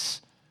around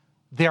us,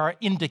 there are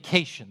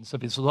indications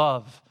of his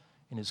love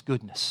and his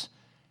goodness.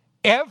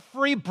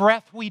 Every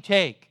breath we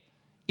take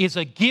is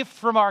a gift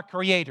from our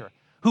Creator,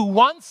 who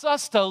wants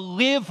us to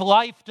live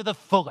life to the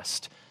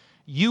fullest.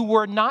 You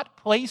were not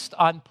placed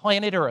on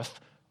planet Earth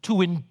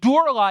to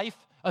endure life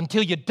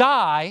until you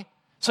die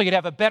so you'd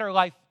have a better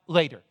life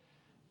later.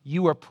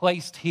 You were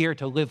placed here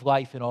to live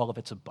life in all of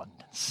its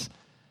abundance.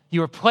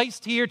 You were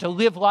placed here to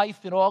live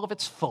life in all of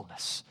its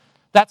fullness.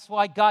 That's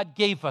why God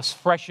gave us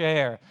fresh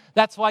air.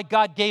 That's why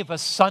God gave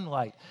us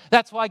sunlight.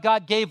 That's why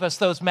God gave us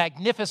those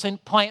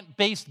magnificent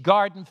plant-based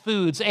garden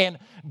foods and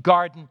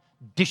garden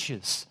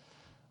dishes.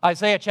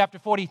 Isaiah chapter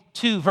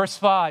 42, verse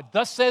 5,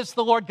 thus says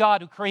the Lord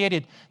God who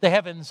created the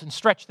heavens and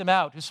stretched them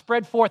out, who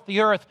spread forth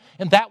the earth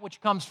and that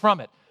which comes from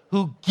it,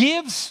 who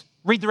gives,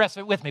 read the rest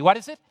of it with me, what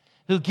is it?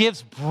 Who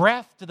gives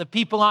breath to the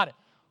people on it,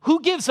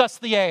 Who gives us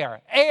the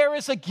air? Air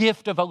is a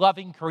gift of a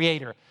loving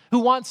Creator who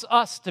wants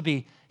us to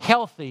be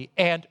healthy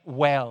and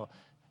well.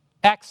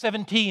 Acts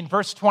 17,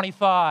 verse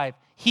 25,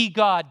 He,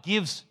 God,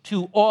 gives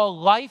to all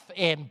life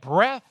and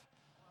breath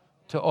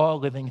to all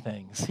living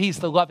things. He's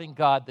the loving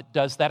God that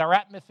does that. Our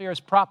atmosphere's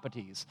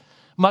properties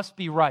must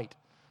be right,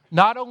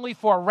 not only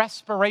for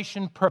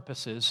respiration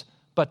purposes,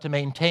 but to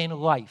maintain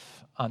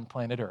life on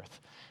planet Earth.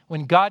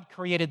 When God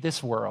created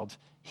this world,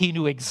 He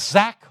knew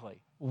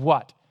exactly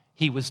what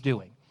He was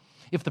doing.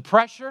 If the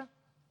pressure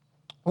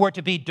were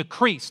to be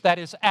decreased, that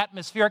is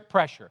atmospheric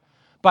pressure,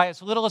 by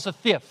as little as a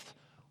fifth,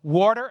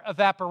 water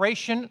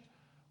evaporation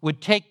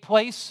would take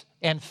place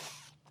and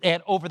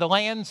over the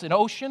lands and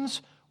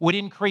oceans would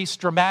increase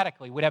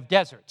dramatically. We'd have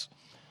deserts.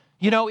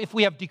 You know, if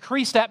we have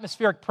decreased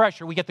atmospheric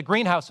pressure, we get the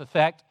greenhouse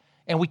effect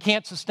and we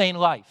can't sustain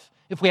life.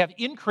 If we have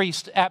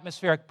increased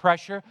atmospheric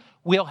pressure,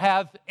 we'll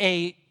have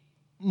a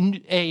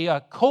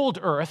cold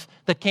earth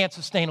that can't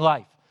sustain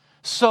life.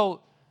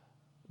 So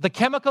the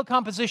chemical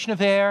composition of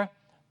air,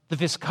 the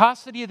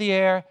viscosity of the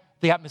air,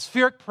 the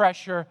atmospheric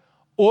pressure,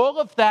 all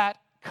of that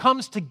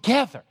comes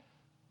together.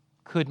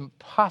 Couldn't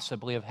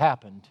possibly have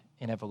happened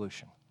in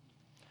evolution.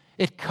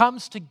 It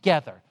comes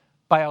together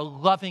by a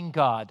loving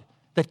God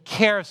that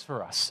cares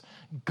for us.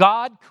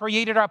 God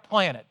created our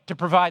planet to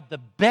provide the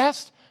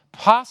best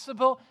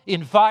possible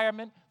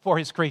environment for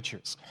His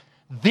creatures.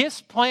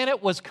 This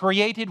planet was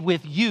created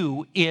with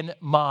you in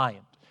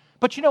mind.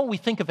 But you know, when we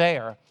think of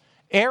air,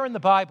 air in the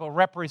Bible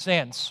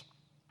represents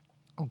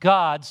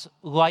God's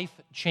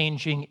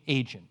life-changing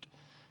agent.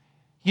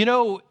 You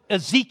know,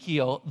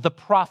 Ezekiel, the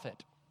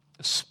prophet,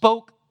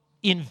 spoke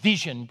in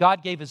vision.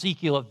 God gave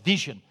Ezekiel a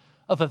vision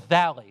of a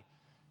valley.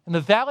 And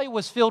the valley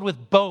was filled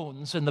with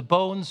bones, and the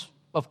bones,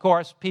 of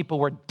course, people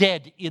were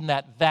dead in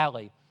that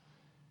valley.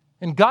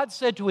 And God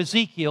said to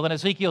Ezekiel in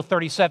Ezekiel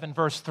 37,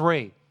 verse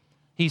 3,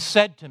 He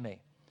said to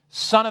me,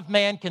 Son of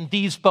man, can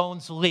these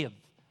bones live?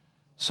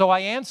 So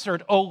I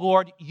answered, O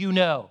Lord, you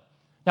know.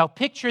 Now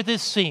picture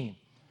this scene.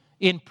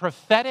 In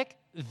prophetic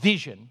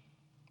vision,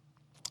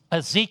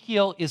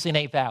 Ezekiel is in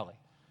a valley.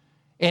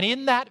 And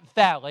in that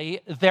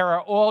valley, there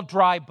are all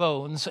dry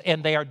bones,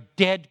 and they are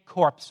dead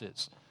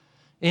corpses.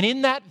 And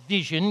in that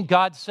vision,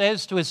 God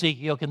says to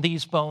Ezekiel, can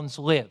these bones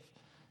live?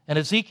 And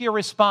Ezekiel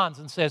responds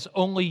and says,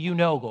 only you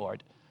know,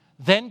 Lord.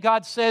 Then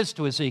God says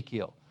to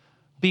Ezekiel,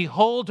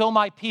 behold, O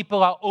my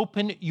people, I'll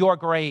open your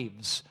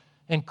graves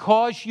and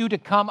cause you to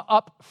come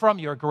up from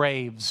your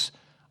graves.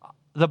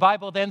 The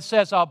Bible then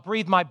says, I'll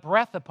breathe my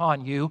breath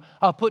upon you,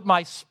 I'll put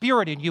my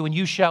spirit in you, and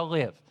you shall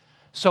live.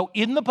 So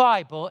in the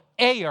Bible,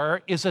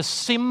 air is a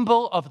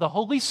symbol of the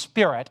Holy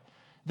Spirit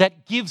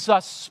that gives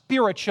us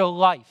spiritual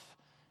life.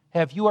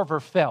 Have you ever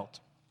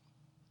felt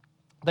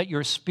that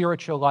your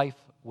spiritual life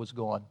was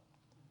gone?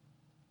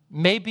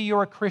 Maybe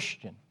you're a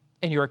Christian,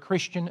 and you're a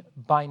Christian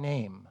by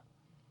name.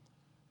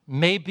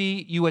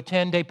 Maybe you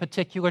attend a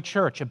particular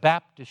church, a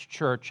Baptist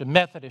church, a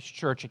Methodist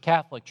church, a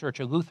Catholic church,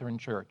 a Lutheran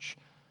church.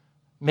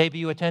 Maybe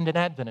you attend an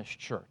Adventist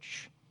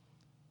church.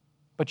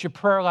 But your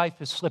prayer life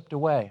has slipped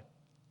away.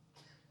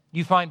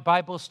 You find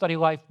Bible study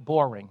life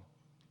boring.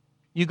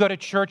 You go to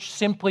church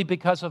simply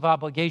because of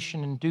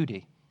obligation and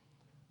duty.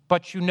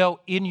 But you know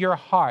in your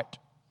heart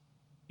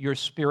you're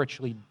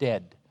spiritually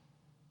dead.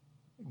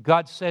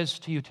 God says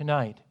to you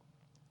tonight,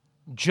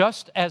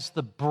 just as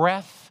the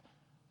breath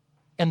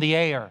and the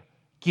air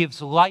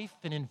gives life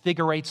and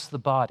invigorates the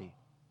body,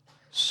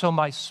 so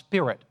my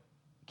spirit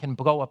can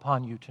blow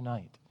upon you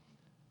tonight.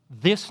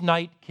 This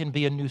night can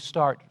be a new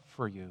start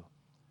for you.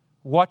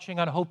 Watching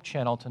on Hope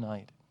Channel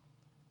tonight,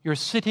 you're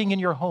sitting in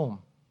your home.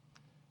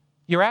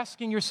 You're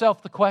asking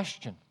yourself the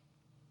question,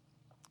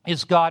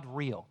 is God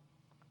real?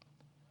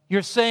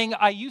 You're saying,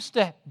 I used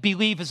to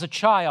believe as a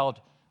child,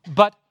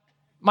 but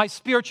my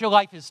spiritual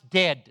life is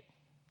dead.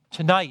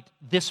 Tonight,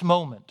 this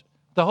moment,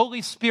 the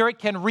Holy Spirit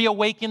can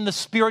reawaken the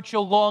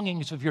spiritual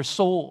longings of your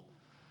soul.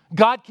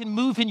 God can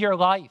move in your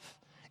life.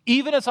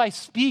 Even as I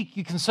speak,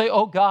 you can say,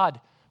 oh God,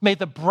 may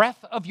the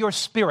breath of your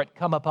Spirit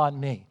come upon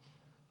me.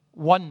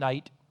 One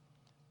night,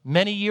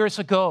 many years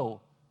ago,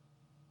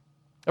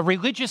 a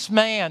religious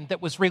man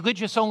that was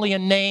religious only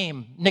in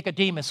name,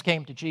 Nicodemus,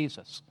 came to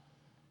Jesus.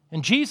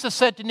 And Jesus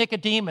said to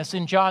Nicodemus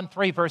in John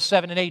 3, verse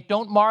 7 and 8,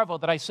 don't marvel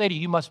that I say to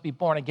you, you must be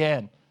born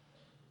again.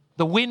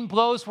 The wind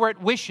blows where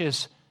it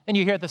wishes, and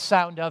you hear the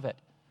sound of it,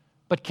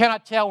 but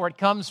cannot tell where it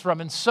comes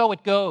from, and so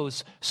it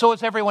goes. So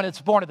is everyone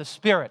that's born of the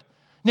Spirit.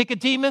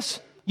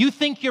 Nicodemus, you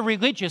think you're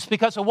religious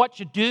because of what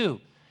you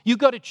do. You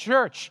go to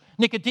church.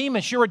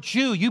 Nicodemus, you're a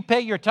Jew. You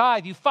pay your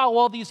tithe. You follow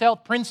all these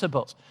health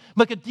principles.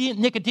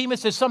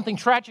 Nicodemus, there's something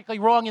tragically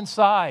wrong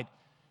inside.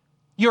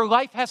 Your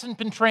life hasn't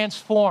been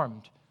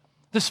transformed.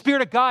 The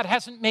Spirit of God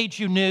hasn't made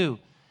you new.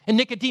 And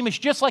Nicodemus,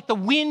 just like the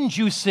wind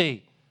you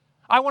see,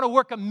 I want to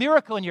work a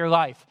miracle in your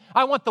life.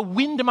 I want the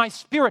wind of my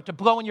Spirit to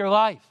blow in your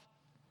life.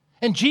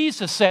 And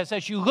Jesus says,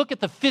 as you look at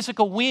the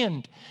physical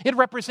wind, it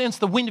represents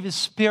the wind of His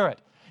Spirit.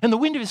 And the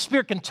wind of His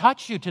Spirit can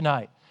touch you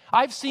tonight.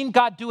 I've seen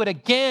God do it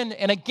again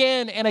and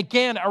again and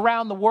again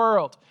around the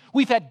world,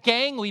 We've had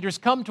gang leaders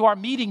come to our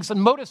meetings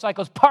and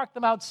motorcycles, park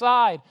them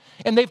outside,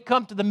 and they've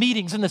come to the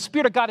meetings, and the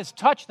Spirit of God has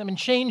touched them and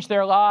changed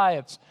their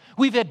lives.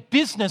 We've had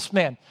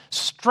businessmen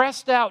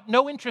stressed out,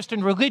 no interest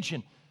in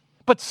religion,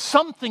 but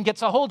something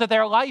gets a hold of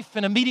their life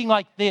in a meeting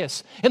like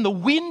this, and the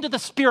wind of the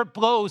Spirit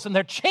blows, and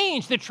they're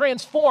changed, they're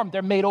transformed,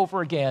 they're made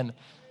over again.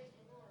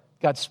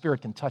 God's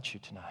Spirit can touch you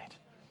tonight.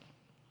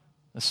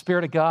 The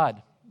Spirit of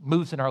God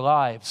moves in our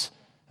lives,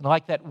 and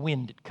like that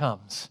wind, it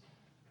comes.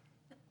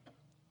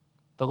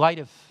 The light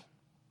of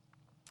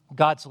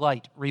God's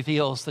light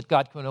reveals that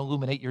God can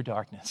illuminate your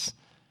darkness.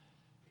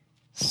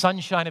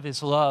 Sunshine of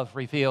His love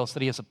reveals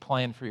that He has a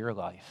plan for your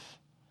life.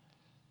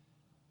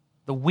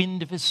 The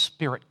wind of His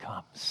Spirit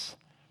comes,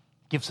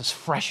 gives us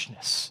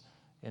freshness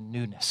and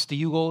newness. Do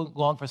you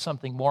long for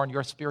something more in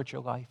your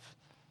spiritual life?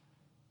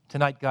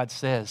 Tonight, God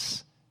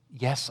says,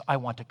 yes, I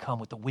want to come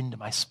with the wind of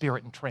my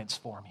Spirit and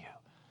transform you.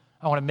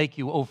 I want to make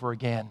you over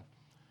again.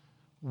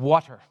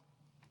 Water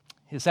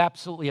is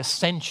absolutely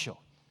essential.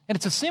 And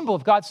it's a symbol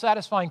of God's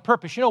satisfying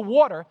purpose. You know,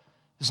 water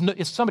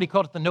is somebody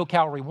called it the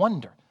no-calorie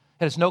wonder.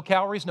 It has no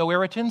calories, no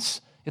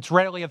irritants. It's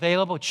readily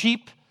available,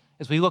 cheap.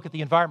 As we look at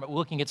the environment, we're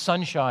looking at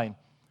sunshine.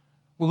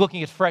 We're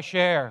looking at fresh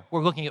air.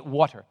 We're looking at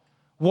water.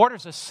 Water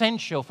is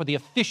essential for the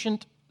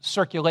efficient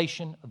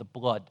circulation of the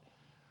blood.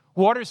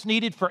 Water is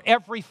needed for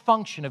every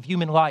function of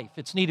human life.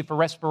 It's needed for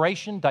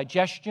respiration,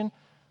 digestion,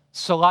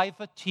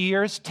 saliva,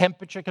 tears,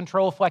 temperature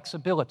control,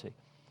 flexibility.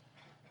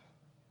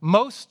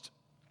 Most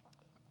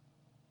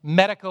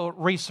medical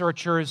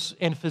researchers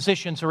and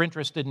physicians who are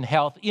interested in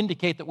health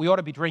indicate that we ought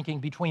to be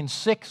drinking between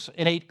 6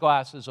 and 8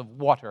 glasses of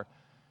water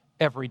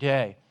every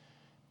day.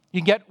 You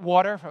can get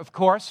water, of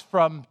course,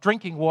 from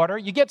drinking water.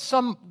 You get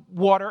some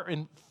water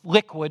and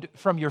liquid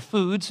from your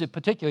foods,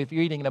 particularly if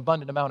you're eating an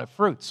abundant amount of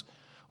fruits.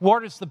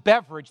 Water is the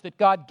beverage that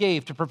God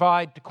gave to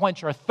provide, to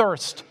quench our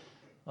thirst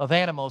of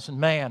animals and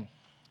man.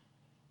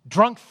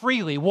 Drunk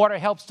freely, water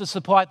helps to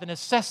supply the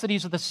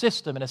necessities of the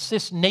system and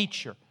assist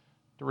nature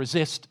to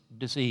resist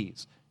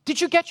disease. Did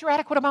you get your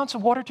adequate amounts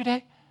of water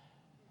today?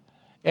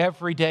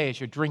 Every day as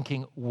you're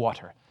drinking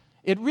water.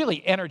 It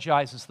really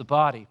energizes the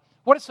body.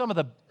 What are some of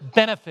the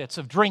benefits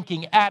of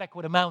drinking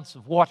adequate amounts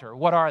of water?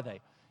 What are they?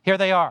 Here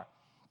they are.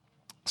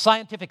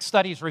 Scientific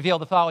studies reveal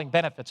the following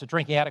benefits of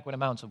drinking adequate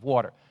amounts of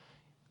water.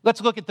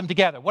 Let's look at them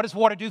together. What does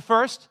water do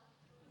first?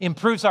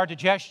 Improves our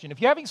digestion.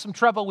 If you're having some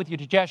trouble with your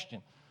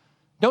digestion,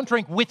 don't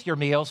drink with your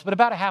meals, but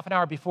about a half an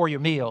hour before your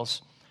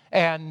meals,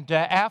 and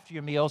after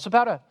your meals,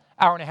 about an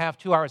hour and a half,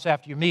 2 hours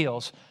after your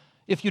meals.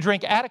 If you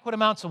drink adequate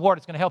amounts of water,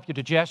 it's going to help your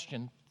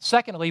digestion.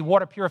 Secondly,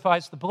 water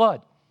purifies the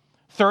blood.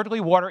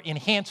 Thirdly, water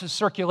enhances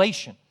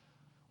circulation.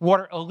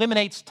 Water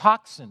eliminates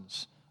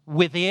toxins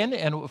within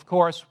and, of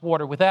course,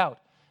 water without.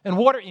 And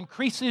water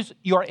increases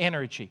your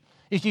energy.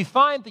 If you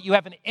find that you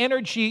have an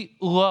energy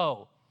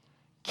low,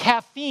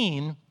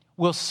 caffeine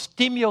will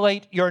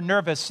stimulate your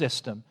nervous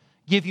system,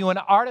 give you an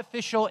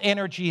artificial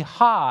energy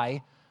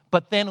high,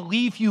 but then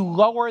leave you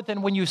lower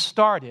than when you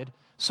started,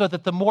 so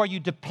that the more you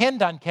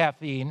depend on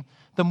caffeine,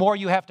 the more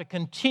you have to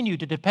continue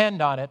to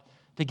depend on it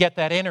to get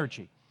that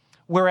energy.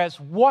 Whereas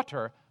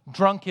water,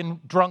 drunk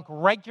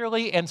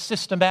regularly and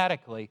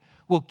systematically,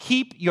 will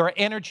keep your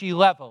energy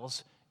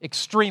levels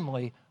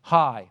extremely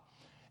high.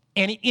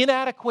 An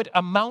inadequate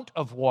amount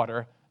of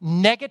water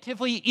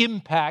negatively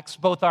impacts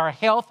both our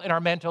health and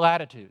our mental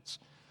attitudes.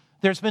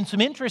 There's been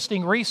some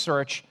interesting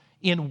research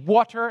in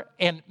water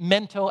and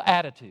mental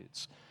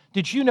attitudes.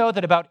 Did you know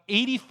that about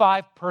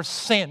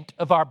 85%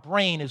 of our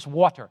brain is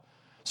water?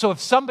 So if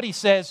somebody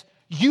says,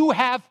 you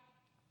have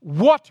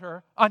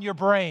water on your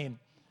brain,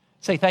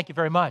 say, thank you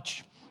very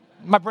much.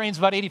 My brain's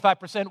about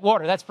 85%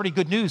 water. That's pretty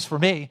good news for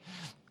me.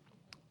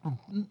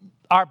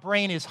 Our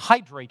brain is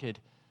hydrated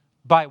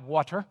by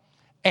water,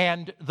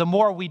 and the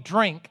more we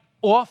drink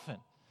often,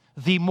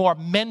 the more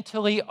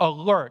mentally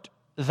alert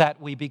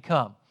that we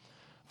become.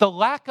 The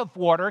lack of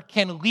water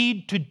can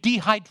lead to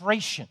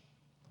dehydration.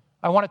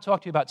 I want to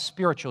talk to you about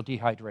spiritual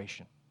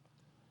dehydration.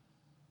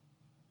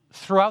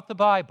 Throughout the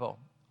Bible,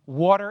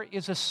 water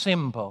is a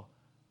symbol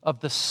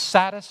of the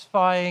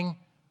satisfying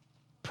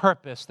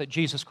purpose that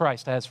Jesus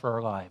Christ has for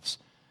our lives.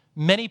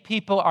 Many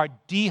people are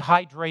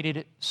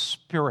dehydrated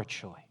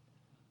spiritually.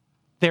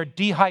 They're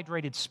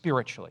dehydrated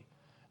spiritually.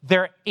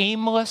 They're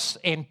aimless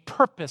and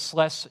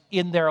purposeless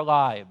in their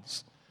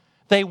lives.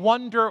 They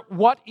wonder,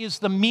 what is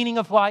the meaning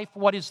of life?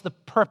 What is the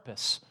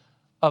purpose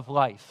of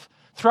life?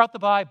 Throughout the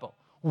Bible,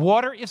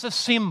 water is a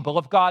symbol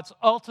of God's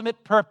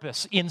ultimate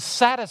purpose in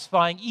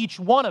satisfying each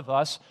one of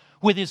us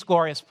with His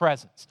glorious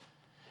presence.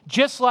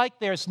 Just like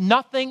there's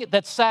nothing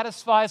that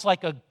satisfies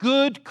like a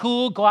good,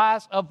 cool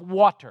glass of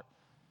water.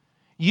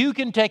 You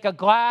can take a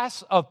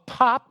glass of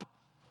pop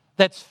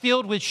that's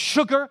filled with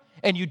sugar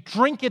and you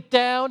drink it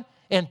down,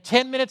 and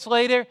 10 minutes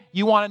later,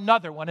 you want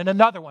another one and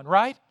another one,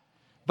 right?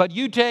 But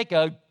you take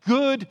a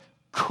good,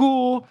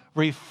 cool,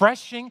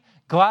 refreshing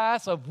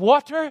glass of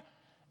water,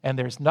 and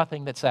there's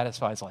nothing that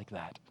satisfies like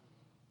that.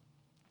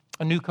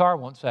 A new car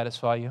won't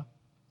satisfy you.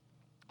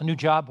 A new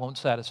job won't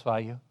satisfy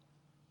you.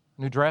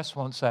 A new dress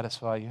won't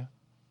satisfy you.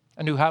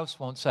 A new house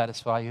won't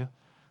satisfy you.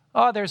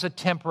 Oh, there's a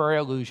temporary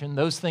illusion.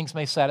 Those things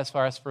may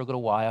satisfy us for a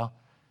little while.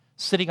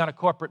 Sitting on a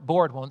corporate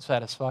board won't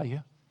satisfy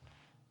you.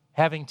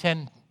 Having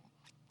 10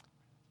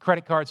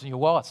 credit cards in your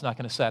wallet's not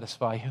going to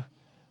satisfy you.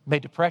 It may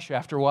depress you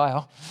after a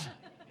while.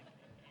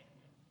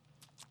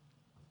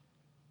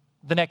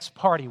 The next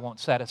party won't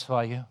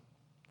satisfy you.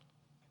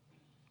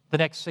 The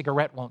next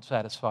cigarette won't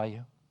satisfy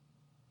you.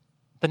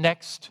 The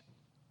next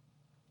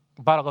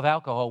bottle of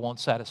alcohol won't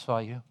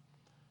satisfy you.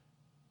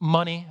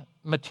 Money,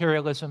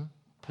 materialism,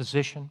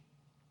 position,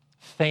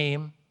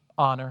 fame,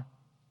 honor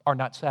are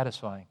not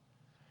satisfying.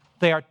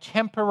 They are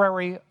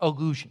temporary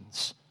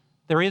illusions.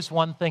 There is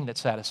one thing that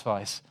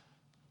satisfies: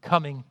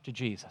 coming to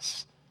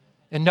Jesus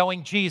and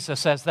knowing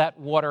Jesus as that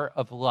water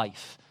of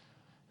life.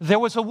 There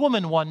was a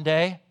woman one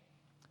day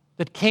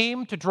that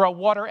came to draw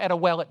water at a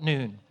well at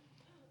noon.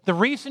 The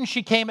reason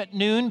she came at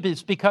noon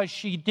is because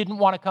she didn't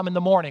want to come in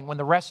the morning when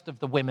the rest of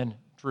the women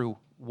drew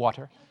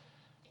water,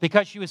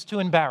 because she was too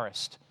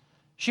embarrassed.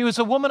 She was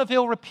a woman of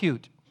ill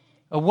repute,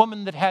 a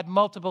woman that had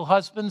multiple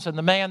husbands, and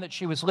the man that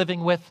she was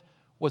living with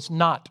was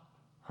not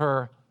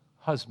her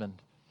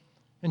husband.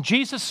 And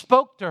Jesus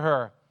spoke to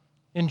her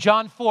in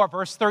John 4,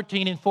 verse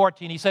 13 and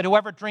 14. He said,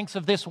 "Whoever drinks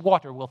of this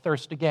water will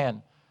thirst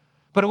again.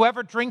 But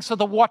whoever drinks of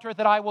the water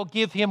that I will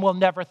give him will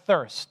never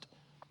thirst.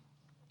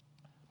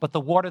 But the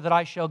water that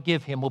I shall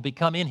give him will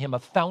become in him a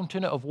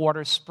fountain of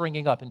water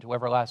springing up into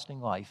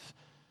everlasting life."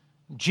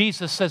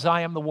 Jesus says,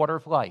 "I am the water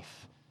of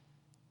life."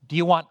 Do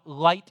you want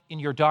light in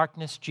your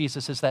darkness?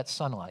 Jesus is that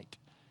sunlight.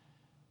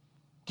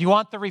 Do you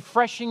want the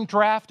refreshing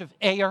draft of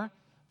air,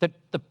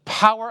 the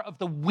power of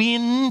the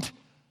wind?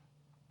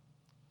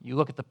 You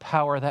look at the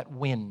power of that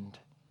wind.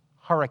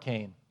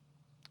 Hurricane,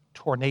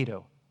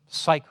 tornado,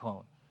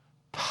 cyclone.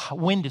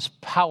 Wind is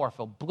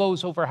powerful,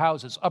 blows over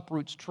houses,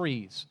 uproots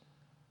trees.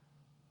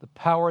 The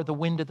power of the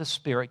wind of the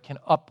Spirit can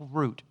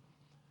uproot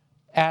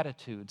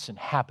attitudes and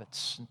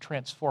habits and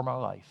transform our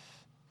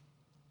life.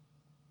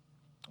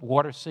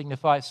 Water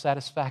signifies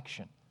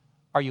satisfaction.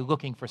 Are you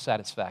looking for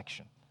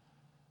satisfaction?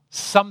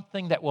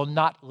 Something that will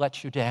not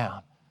let you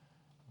down.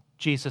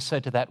 Jesus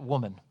said to that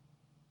woman,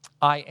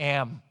 "I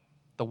am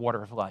the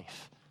water of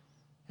life."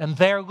 And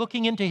there,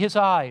 looking into his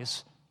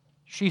eyes,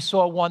 she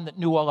saw one that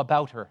knew all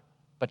about her,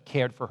 but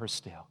cared for her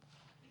still.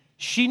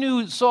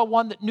 She saw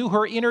one that knew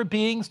her inner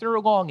beings, their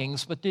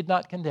longings, but did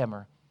not condemn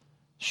her.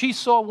 She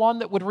saw one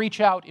that would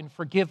reach out in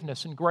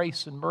forgiveness and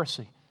grace and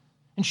mercy.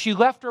 And she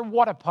left her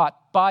water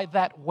pot by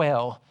that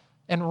well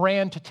and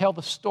ran to tell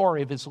the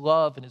story of his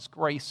love and his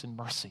grace and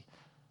mercy.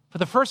 For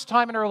the first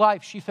time in her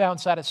life, she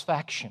found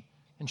satisfaction,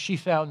 and she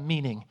found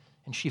meaning,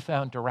 and she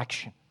found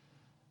direction.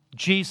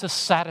 Jesus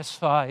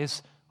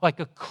satisfies like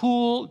a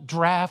cool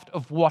draft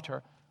of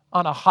water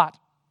on a hot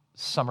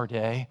summer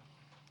day.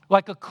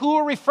 Like a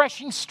cool,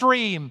 refreshing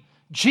stream,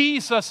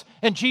 Jesus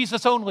and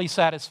Jesus only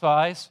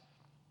satisfies.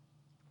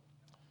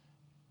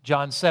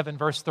 John 7,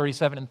 verse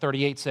 37 and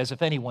 38 says,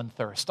 "If anyone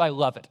thirsts," I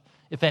love it,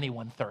 "if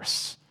anyone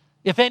thirsts."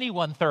 If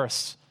anyone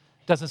thirsts.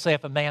 It doesn't say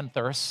if a man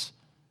thirsts.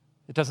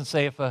 It doesn't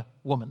say if a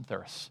woman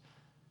thirsts.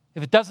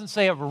 If it doesn't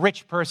say a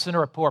rich person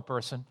or a poor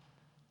person,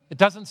 it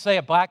doesn't say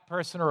a black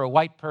person or a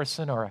white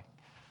person or a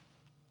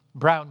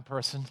brown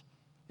person.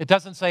 It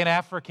doesn't say an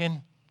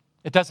African.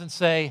 It doesn't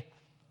say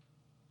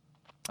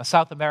a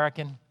South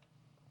American.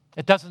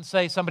 It doesn't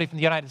say somebody from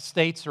the United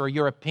States or a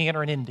European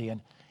or an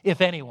Indian. If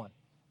anyone,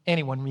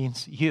 anyone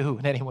means you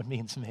and anyone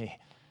means me.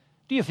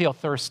 Do you feel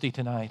thirsty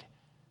tonight?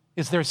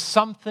 Is there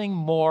something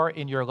more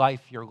in your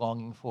life you're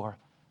longing for?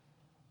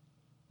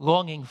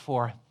 Longing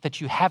for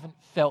that you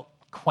haven't felt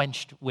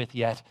quenched with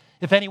yet.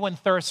 If anyone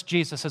thirsts,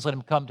 Jesus says, "Let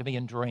him come to me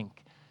and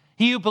drink."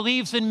 He who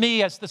believes in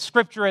me, as the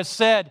scripture has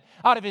said,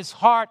 out of his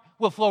heart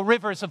will flow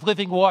rivers of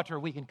living water.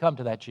 We can come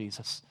to that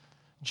Jesus.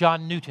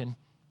 John Newton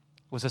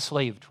was a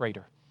slave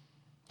trader.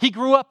 He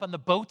grew up on the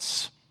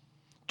boats,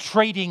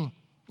 trading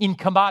in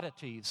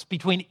commodities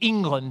between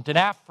England and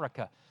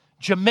Africa,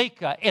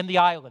 Jamaica and the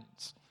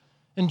islands.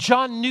 And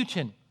John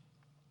Newton,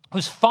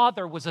 whose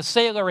father was a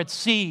sailor at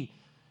sea,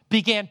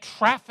 began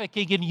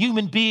trafficking in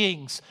human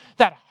beings,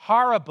 that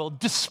horrible,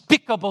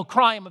 despicable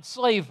crime of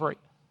slavery.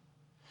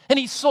 And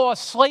he saw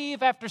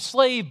slave after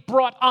slave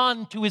brought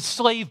on to his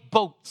slave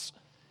boats.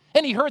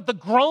 And he heard the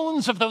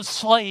groans of those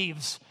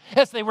slaves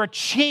as they were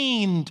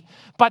chained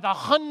by the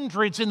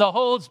hundreds in the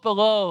holds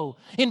below.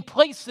 In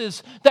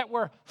places that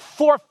were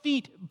 4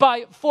 feet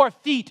by 4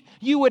 feet,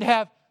 you would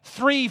have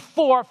 3,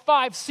 4,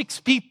 5, 6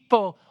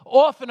 people.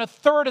 Often a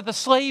third of the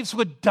slaves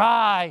would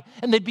die,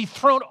 and they'd be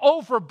thrown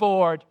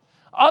overboard.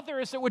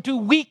 Others that were too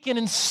weak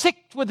and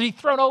sick would be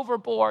thrown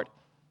overboard.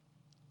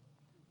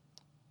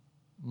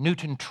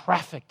 Newton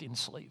trafficked in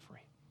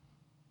slavery.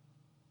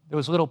 There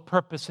was little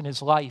purpose in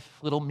his life,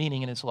 little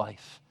meaning in his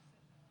life.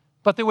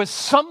 But there was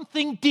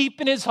something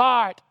deep in his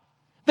heart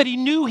that he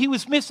knew he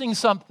was missing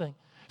something.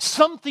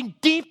 Something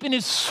deep in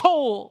his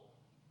soul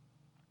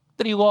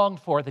that he longed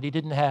for that he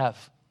didn't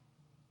have.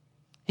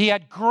 He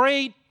had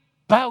great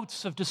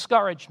bouts of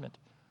discouragement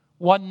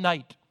one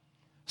night.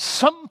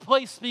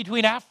 Someplace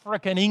between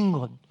Africa and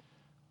England,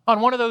 on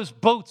one of those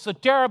boats, a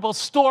terrible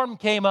storm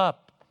came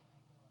up.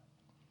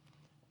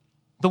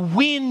 The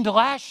wind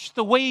lashed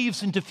the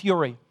waves into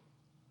fury.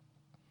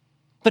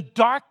 The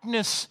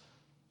darkness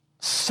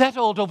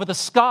settled over the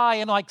sky,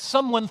 and like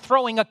someone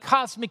throwing a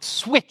cosmic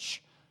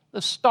switch,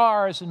 the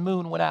stars and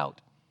moon went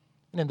out.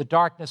 And in the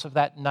darkness of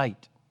that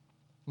night,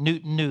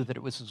 Newton knew that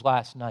it was his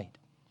last night.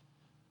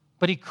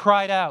 But he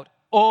cried out,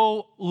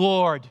 "Oh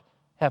Lord,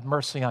 have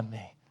mercy on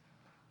me."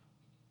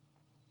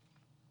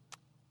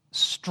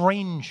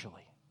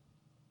 Strangely,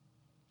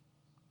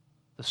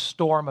 the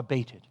storm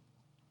abated.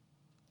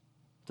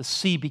 The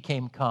sea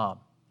became calm.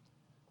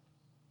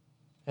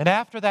 And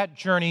after that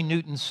journey,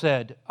 Newton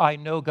said, "I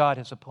know God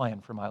has a plan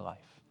for my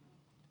life.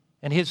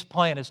 And his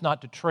plan is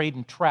not to trade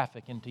and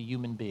traffic into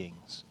human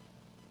beings."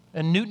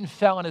 And Newton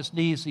fell on his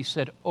knees. He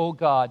said, "Oh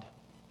God,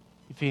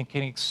 if you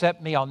can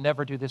accept me, I'll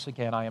never do this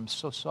again. I am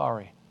so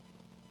sorry."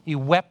 He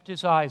wept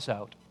his eyes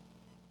out.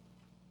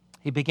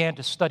 He began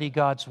to study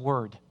God's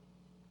word.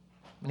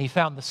 And he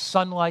found the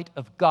sunlight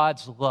of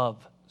God's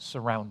love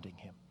surrounding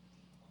him.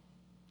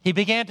 He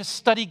began to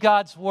study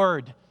God's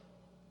word,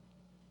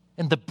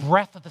 and the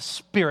breath of the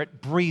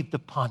Spirit breathed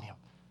upon him.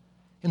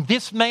 And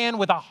this man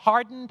with a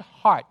hardened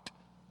heart,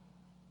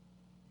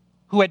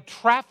 who had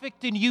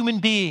trafficked in human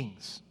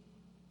beings,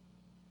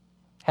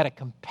 had a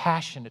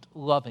compassionate,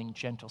 loving,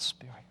 gentle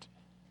spirit.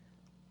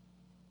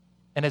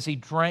 And as he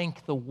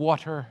drank the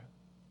water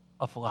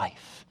of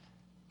life,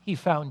 he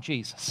found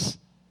Jesus.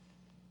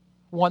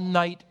 One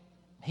night,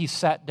 he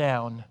sat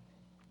down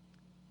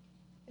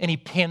and he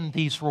penned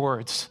these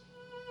words: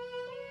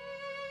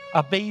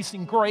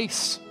 "Amazing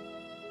grace,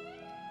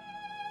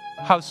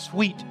 how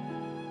sweet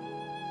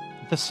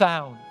the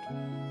sound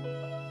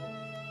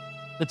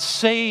that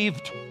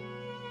saved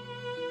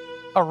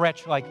a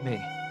wretch like me.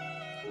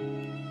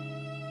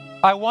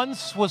 I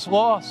once was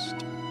lost,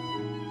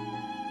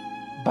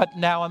 but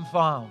now I'm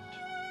found.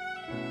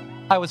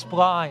 I was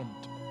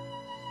blind,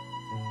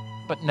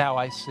 but now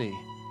I see.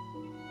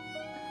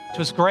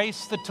 'Twas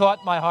grace that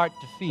taught my heart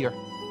to fear.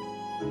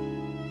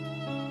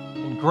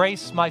 In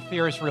grace my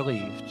fear is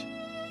relieved.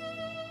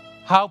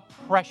 How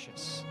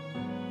precious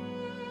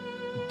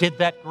did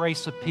that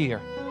grace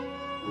appear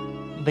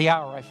the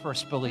hour I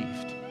first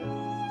believed.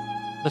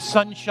 The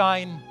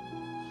sunshine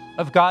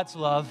of God's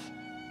love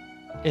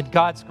and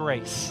God's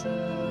grace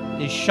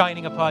is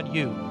shining upon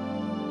you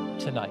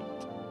tonight."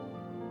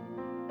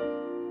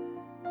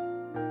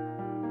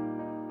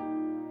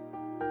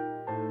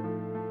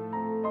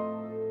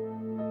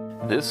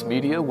 This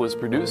media was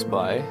produced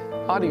by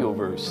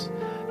Audioverse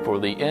for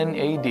the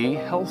NAD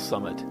Health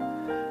Summit.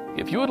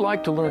 If you would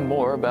like to learn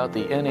more about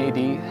the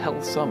NAD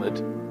Health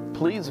Summit,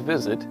 please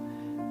visit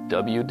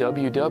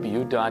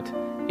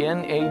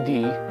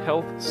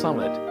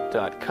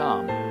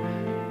www.nadhealthsummit.com.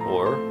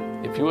 Or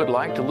if you would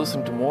like to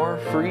listen to more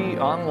free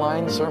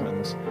online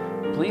sermons,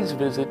 please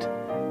visit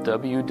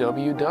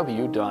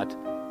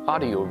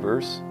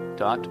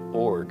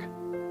www.audioverse.org.